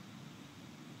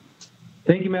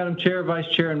 Thank you, Madam Chair, Vice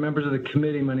Chair, and members of the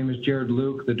committee. My name is Jared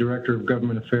Luke, the Director of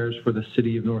Government Affairs for the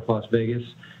City of North Las Vegas,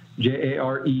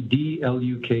 Jaredluke.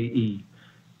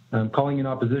 I'm calling in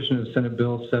opposition of Senate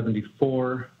Bill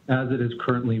 74 as it is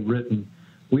currently written.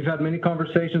 We've had many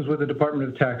conversations with the Department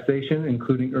of Taxation,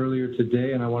 including earlier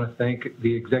today, and I want to thank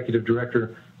the Executive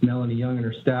Director, Melanie Young, and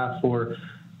her staff for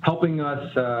helping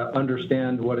us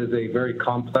understand what is a very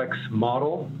complex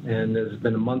model, and there's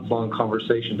been a month-long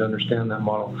conversation to understand that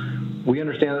model. We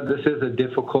understand that this is a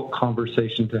difficult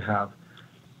conversation to have.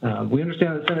 We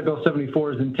understand that Senate Bill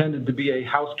 74 is intended to be a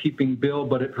housekeeping bill,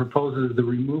 but it proposes the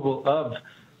removal of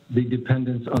the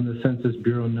dependence on the Census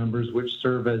Bureau numbers, which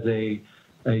serve as a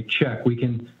check. We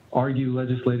can argue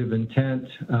legislative intent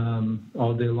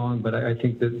all day long, but I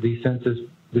think that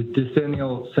the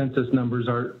decennial census numbers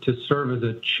are to serve as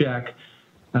a check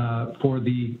for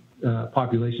the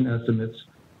population estimates.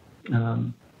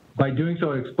 By doing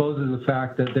so, it exposes the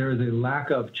fact that there is a lack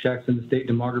of checks in the state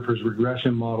demographer's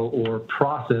regression model or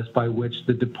process by which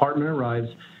the department arrives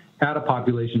at a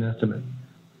population estimate.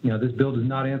 This bill does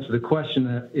not answer the question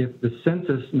that if the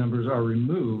census numbers are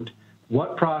removed,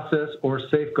 what process or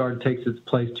safeguard takes its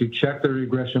place to check the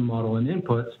regression model and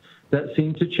inputs that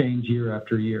seem to change year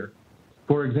after year.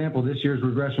 For example, this year's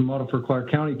regression model for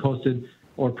Clark County posted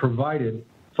or provided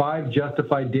 5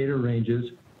 justified data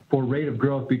ranges for rate of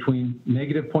growth between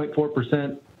negative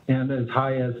 0.4% and as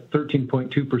high as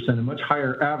 13.2%, a much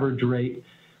higher average rate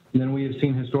than we have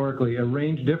seen historically, a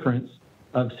range difference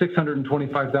of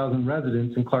 625,000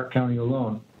 residents in Clark County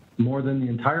alone, more than the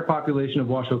entire population of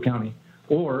Washoe County,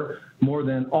 or more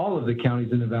than all of the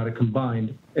counties in Nevada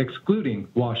combined, excluding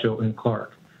Washoe and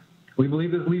Clark. We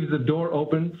believe this leaves the door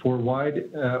open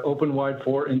wide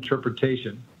for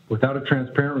interpretation. Without a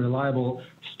transparent, reliable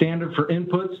standard for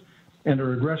inputs and a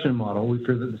regression model, we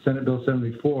fear that the Senate Bill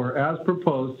 74, as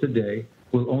proposed today,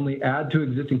 will only add to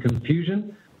existing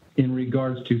confusion in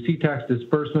regards to C-tax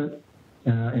disbursement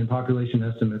and population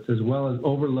estimates, as well as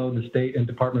overload the state and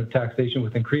Department of Taxation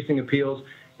with increasing appeals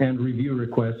and review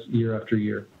requests year after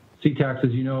year. C-tax,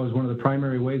 as you know, is one of the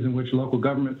primary ways in which local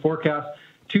government forecasts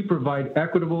to provide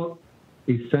equitable,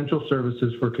 essential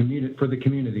services for the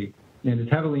community, and is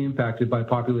heavily impacted by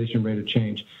population rate of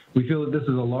change. We feel that this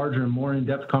is a larger and more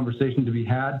in-depth conversation to be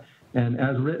had, and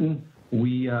as written,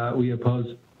 we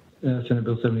oppose Senate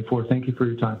Bill 74. Thank you for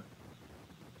your time.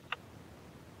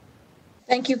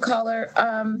 Thank you, caller.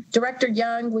 Director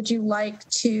Young, would you like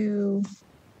to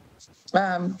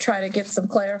try to get some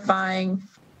clarifying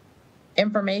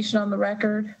information on the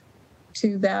record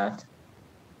to that?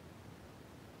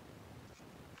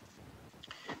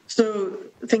 So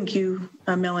thank you,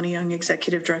 Melanie Young,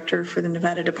 Executive Director for the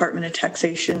Nevada Department of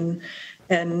Taxation.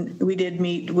 And we did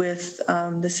meet with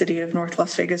the city of North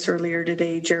Las Vegas earlier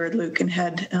today, Jared Luke, and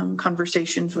had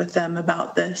conversations with them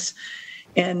about this.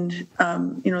 And,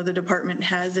 the department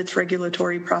has its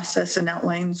regulatory process and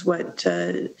outlines what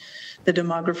the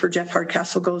demographer, Jeff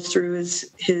Hardcastle, goes through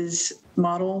as his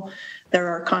model. There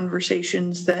are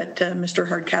conversations that Mr.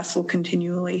 Hardcastle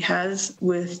continually has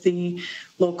with the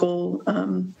local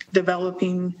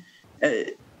developing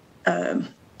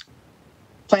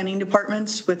planning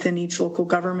departments within each local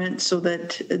government so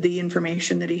that the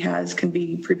information that he has can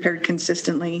be prepared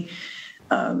consistently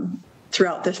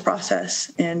throughout this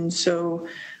process. And so,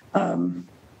 I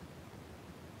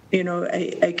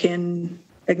can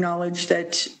acknowledge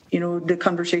that, the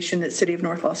conversation that City of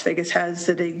North Las Vegas has,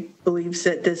 that it believes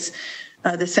that this,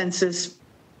 the census,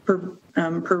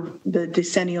 the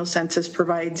decennial census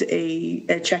provides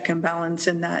a check and balance,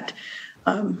 and that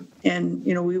And,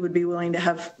 we would be willing to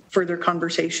have further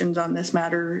conversations on this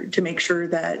matter to make sure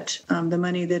that the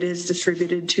money that is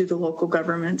distributed to the local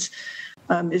governments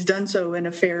is done so in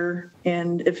a fair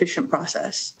and efficient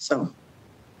process. So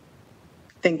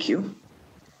thank you.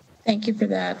 Thank you for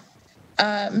that.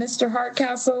 Mr.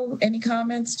 Hardcastle, any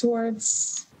comments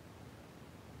towards?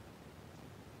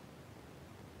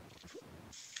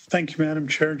 Thank you, Madam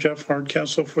Chair. Jeff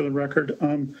Hardcastle for the record.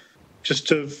 Just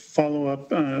to follow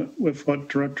up with what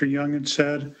Director Young had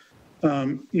said,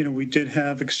 we did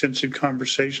have extensive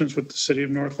conversations with the City of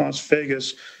North Las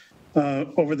Vegas.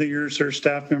 Over the years, their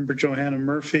staff member, Johanna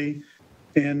Murphy,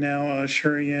 and now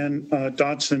Sherry Ann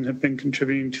Dotson have been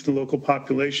contributing to the local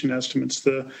population estimates.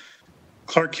 The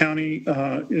Clark County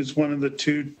is one of the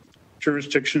two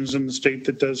jurisdictions in the state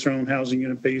that does their own housing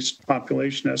unit-based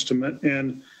population estimate.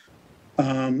 And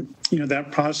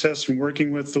that process and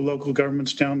working with the local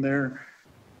governments down there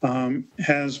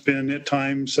has been at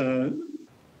times, a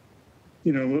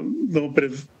little bit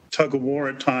of tug of war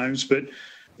at times, but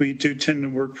we do tend to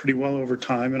work pretty well over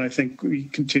time. And I think we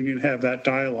continue to have that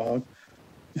dialogue.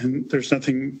 And there's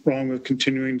nothing wrong with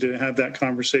continuing to have that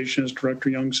conversation, as Director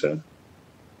Young said.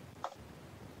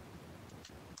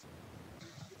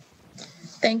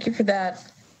 Thank you for that.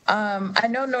 I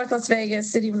know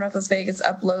City of North Las Vegas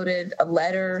uploaded a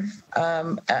letter.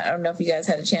 I don't know if you guys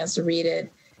had a chance to read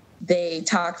it. They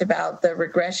talked about the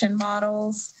regression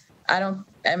models.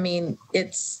 It's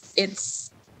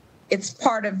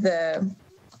part of the,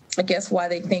 I guess, why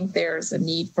they think there's a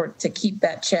need to keep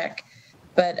that check.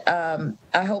 But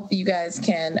I hope you guys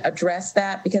can address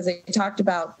that, because they talked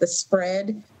about the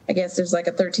spread. I guess there's like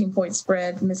a 13-point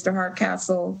spread, Mr.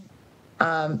 Hardcastle,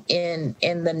 in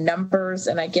the numbers,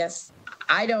 and I guess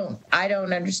I don't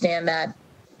understand that,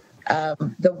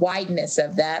 the wideness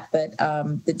of that, but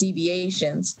the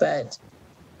deviations. But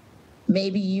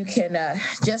maybe you can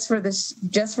just for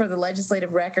the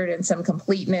legislative record and some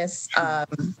completeness,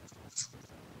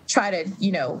 try to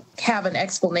have an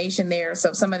explanation there, so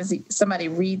if somebody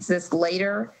reads this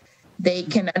later, they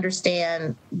can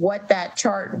understand what that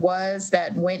chart was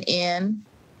that went in.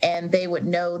 And they would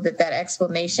know that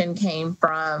explanation came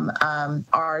from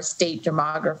our state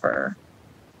demographer.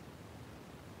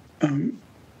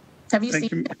 Have you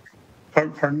seen it?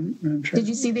 Pardon? Did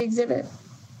you see the exhibit?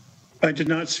 I did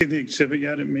not see the exhibit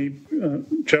yet. It may,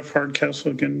 Jeff Hardcastle,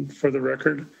 again, for the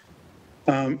record.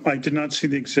 I did not see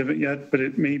the exhibit yet, but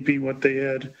it may be what they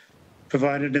had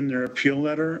provided in their appeal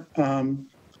letter.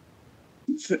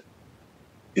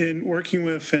 In working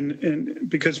with, and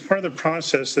because part of the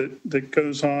process that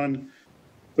goes on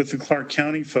with the Clark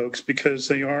County folks, because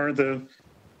they are the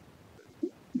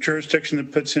jurisdiction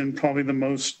that puts in probably the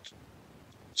most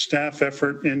staff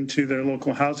effort into their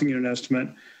local housing unit estimate,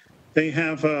 they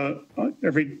have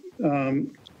every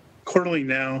quarterly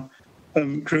now a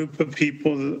group of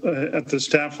people at the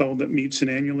staff level that meets,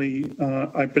 and annually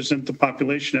I present the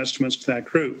population estimates to that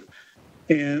group.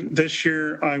 And this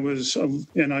year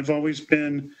I've always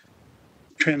been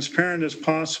transparent as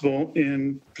possible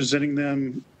in presenting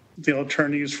them the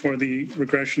alternatives for the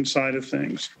regression side of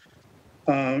things,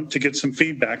 to get some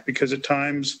feedback, because at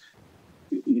times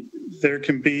there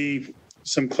can be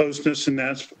some closeness, and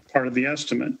that's part of the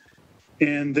estimate.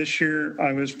 And this year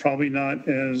I was probably not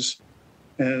as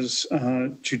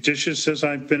judicious as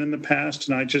I've been in the past,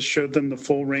 and I just showed them the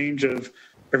full range of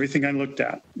everything I looked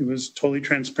at. It was totally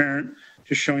transparent,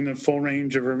 just showing the full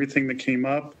range of everything that came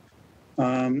up.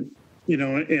 And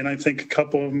I think a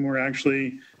couple of them were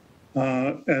actually,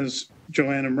 as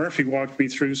Joanna Murphy walked me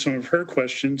through some of her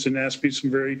questions and asked me some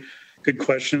very good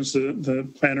questions, the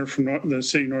planner from the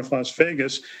City of North Las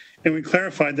Vegas, and we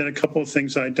clarified that a couple of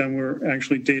things I'd done were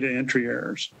actually data entry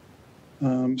errors.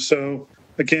 So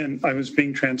again, I was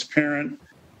being transparent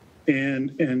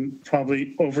and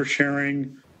probably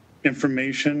oversharing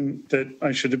information that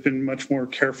I should have been much more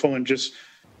careful and just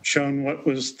shown what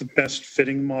was the best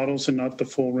fitting models and not the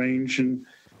full range, and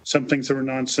some things that were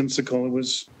nonsensical. It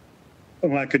was a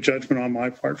lack of judgment on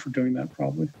my part for doing that,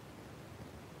 probably.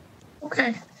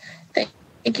 Okay.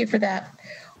 Thank you for that.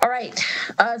 All right.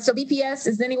 So BPS,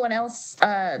 is anyone else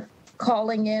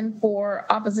calling in for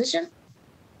opposition?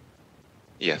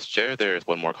 Yes, Chair, there is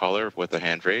one more caller with a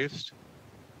hand raised.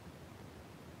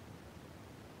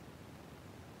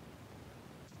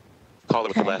 Caller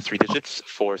with the last three digits,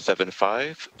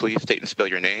 475. Please state and spell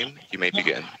your name. You may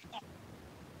begin.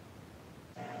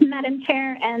 Madam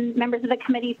Chair and members of the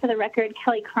committee, for the record,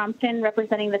 Kelly Crompton,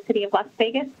 representing the City of Las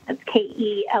Vegas. That's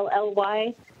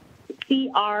KELLY-CROMPTON.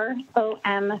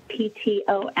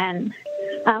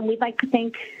 We'd like to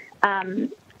thank the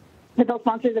bill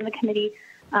sponsors and the committee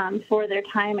for their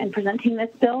time in presenting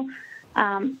this bill.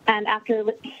 And after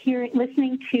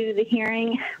listening to the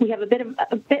hearing, we have a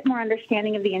bit more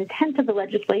understanding of the intent of the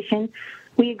legislation.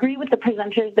 We agree with the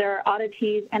presenters there are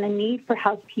oddities and a need for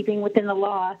housekeeping within the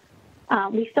law.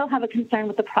 We still have a concern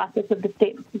with the process that the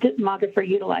state demographer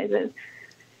utilizes.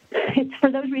 It's for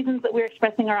those reasons that we're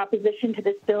expressing our opposition to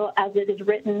this bill as it is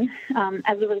written,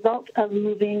 as a result of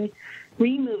removing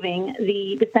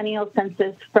the decennial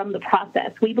census from the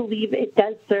process. We believe it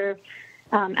does serve,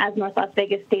 as North Las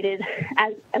Vegas stated,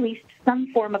 as at least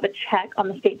some form of a check on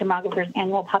the state demographer's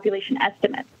annual population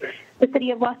estimates. The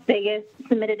city of Las Vegas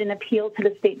submitted an appeal to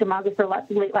the state demographer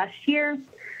late last year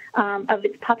of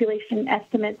its population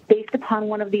estimates based upon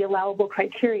one of the allowable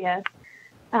criteria.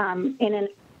 In an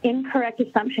incorrect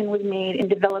assumption was made in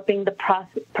developing the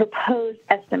proposed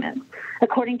estimates.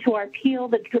 According to our appeal,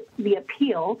 the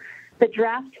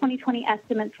draft 2020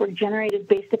 estimates were generated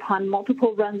based upon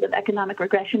multiple runs of economic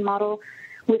regression model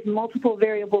with multiple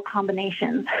variable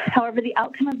combinations. However, the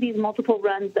outcome of these multiple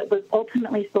runs that was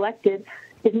ultimately selected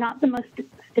is not the most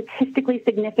statistically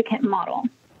significant model.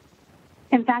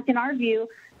 In fact, in our view,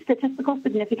 statistical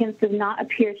significance does not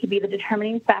appear to be the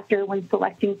determining factor when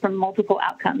selecting from multiple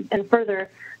outcomes. And further,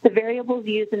 the variables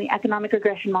used in the economic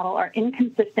regression model are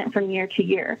inconsistent from year to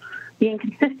year. The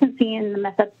inconsistency in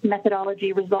the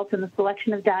methodology results in the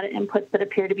selection of data inputs that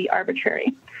appear to be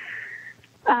arbitrary.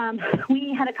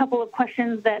 We had a couple of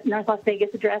questions that North Las Vegas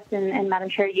addressed, and Madam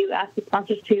Chair, you asked the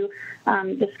sponsors to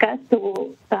discuss,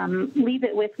 so we'll leave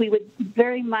it with, we would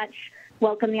very much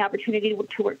welcome the opportunity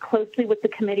to work closely with the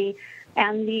committee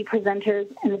and the presenters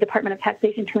and the Department of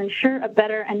Taxation to ensure a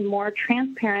better and more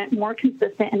transparent, more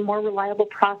consistent, and more reliable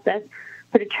process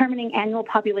for determining annual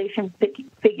population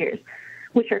figures,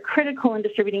 which are critical in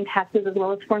distributing taxes as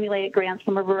well as formulaic grants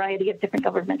from a variety of different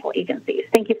governmental agencies.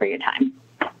 Thank you for your time.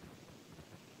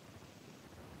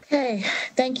 Okay,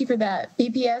 thank you for that.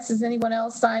 BPS, has anyone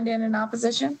else signed in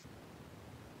opposition?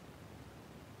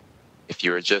 If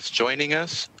you're just joining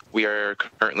us, we are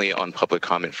currently on public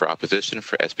comment for opposition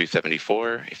for SB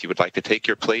 74. If you would like to take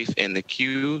your place in the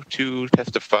queue to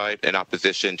testify in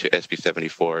opposition to SB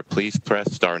 74, please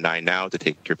press *9 now to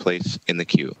take your place in the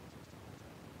queue.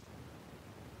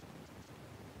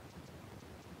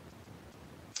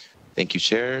 Thank you,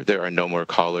 Chair. There are no more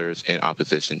callers in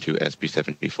opposition to SB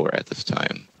 74 at this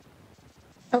time.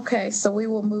 Okay, so we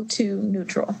will move to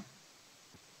neutral.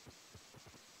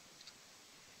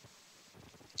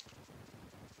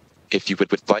 If you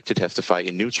would like to testify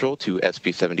in neutral to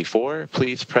SB 74,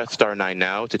 please press *9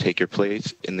 now to take your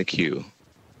place in the queue.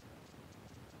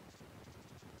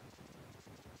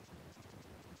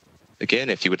 Again,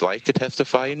 if you would like to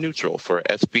testify in neutral for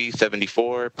SB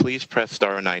 74, please press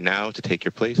 *9 now to take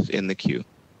your place in the queue.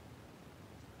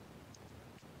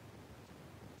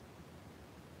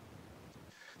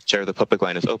 Chair, the public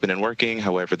line is open and working.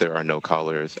 However, there are no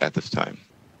callers at this time.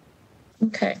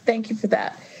 Okay, thank you for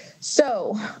that.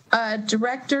 So,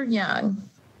 Director Young,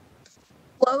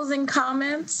 closing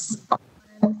comments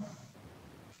on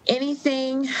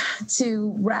anything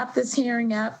to wrap this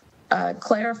hearing up,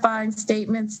 clarifying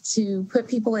statements to put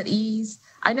people at ease.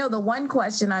 I know the one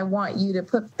question I want you to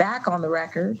put back on the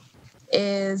record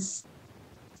is,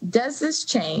 does this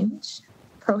change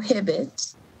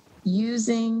prohibit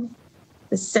using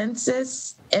the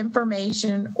census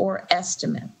information or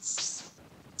estimates?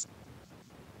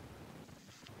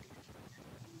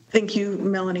 Thank you,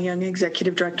 Melanie Young,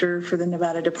 Executive Director for the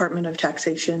Nevada Department of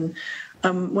Taxation.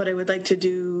 What I would like to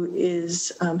do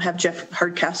is have Jeff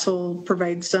Hardcastle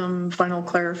provide some final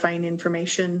clarifying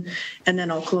information, and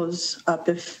then I'll close up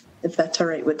if that's all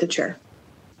right with the chair.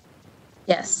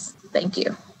 Yes, thank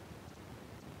you.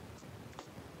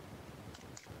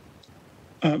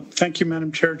 Thank you,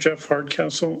 Madam Chair. Jeff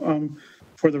Hardcastle.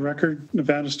 For the record,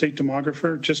 Nevada State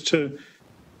Demographer. Just to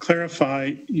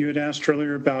clarify, you had asked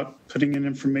earlier about putting in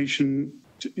information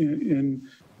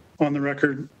on the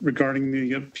record regarding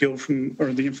the appeal from,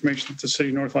 or the information that the City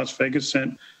of North Las Vegas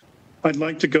sent. I'd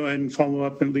like to go ahead and follow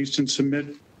up at least and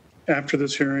submit after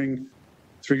this hearing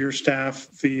through your staff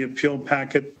the appeal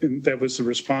packet that was the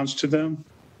response to them,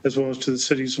 as well as to the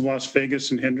cities of Las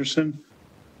Vegas and Henderson,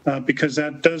 because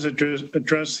that does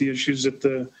address the issues that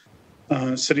the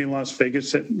City of Las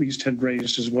Vegas at least had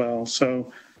raised as well.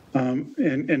 So,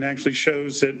 and actually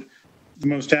shows that the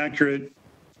most accurate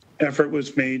effort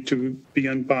was made to be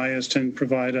unbiased and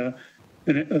provide a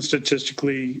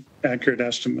statistically accurate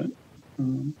estimate,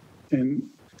 and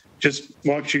just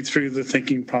walks you through the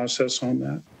thinking process on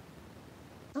that.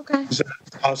 Okay. Is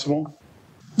that possible?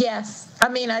 Yes. I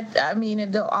mean,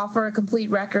 it'll offer a complete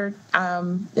record.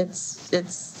 It's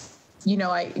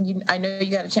I know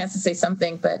you got a chance to say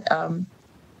something, but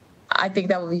I think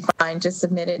that would be fine. Just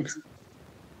submit it.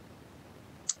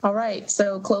 All right.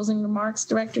 So closing remarks,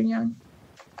 Director Young.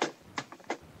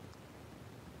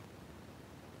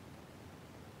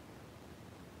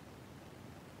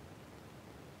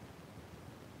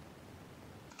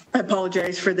 I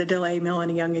apologize for the delay.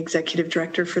 Melanie Young, Executive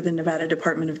Director for the Nevada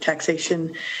Department of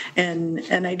Taxation.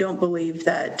 And I don't believe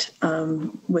that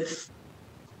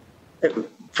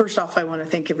first off, I want to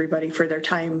thank everybody for their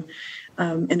time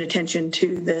and attention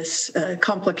to this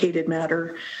complicated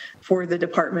matter for the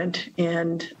department.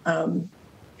 And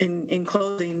in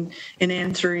closing, in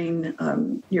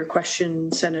answering your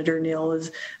question, Senator Neal,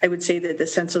 is I would say that the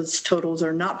census totals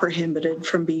are not prohibited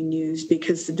from being used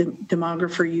because the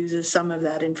demographer uses some of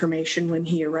that information when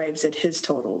he arrives at his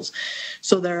totals.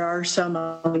 So there are some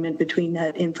alignment between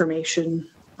that information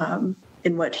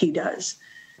and what he does.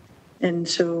 And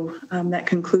so that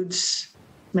concludes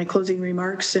my closing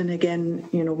remarks. And again,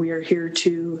 we are here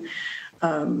to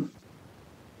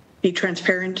be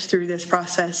transparent through this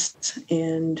process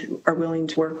and are willing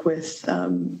to work with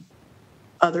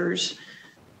others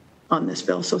on this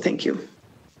bill. So thank you.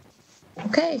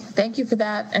 Okay, thank you for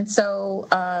that. And so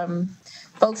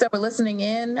folks that were listening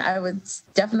in, I would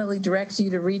definitely direct you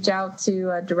to reach out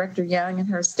to Director Young and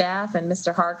her staff and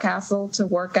Mr. Hardcastle to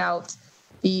work out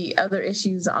the other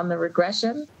issues on the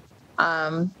regression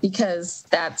because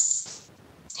that's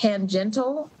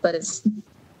tangential, but it's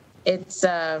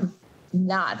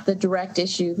not the direct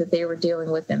issue that they were dealing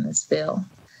with in this bill.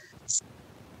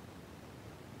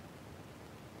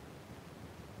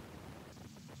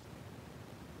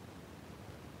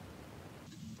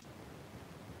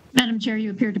 Madam Chair,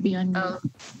 you appear to be on mute. Oh,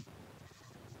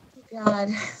 God,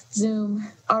 Zoom.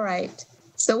 All right.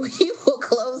 So we will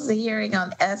close the hearing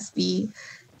on SB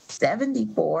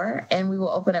 74 and we will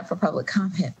open up for public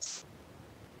comment.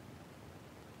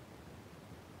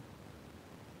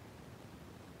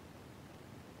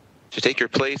 To take your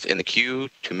place in the queue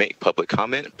to make public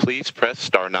comment, please press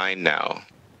star 9 now.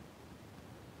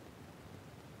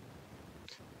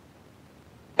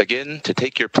 Again, to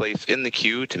take your place in the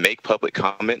queue to make public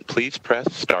comment, please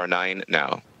press star 9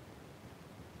 now.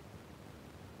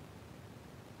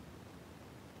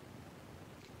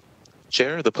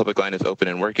 Chair, the public line is open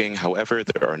and working. However,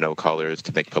 there are no callers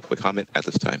to make public comment at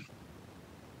this time.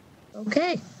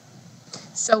 Okay.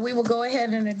 So we will go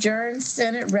ahead and adjourn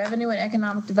Senate Revenue and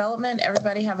Economic Development.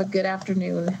 Everybody have a good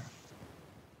afternoon.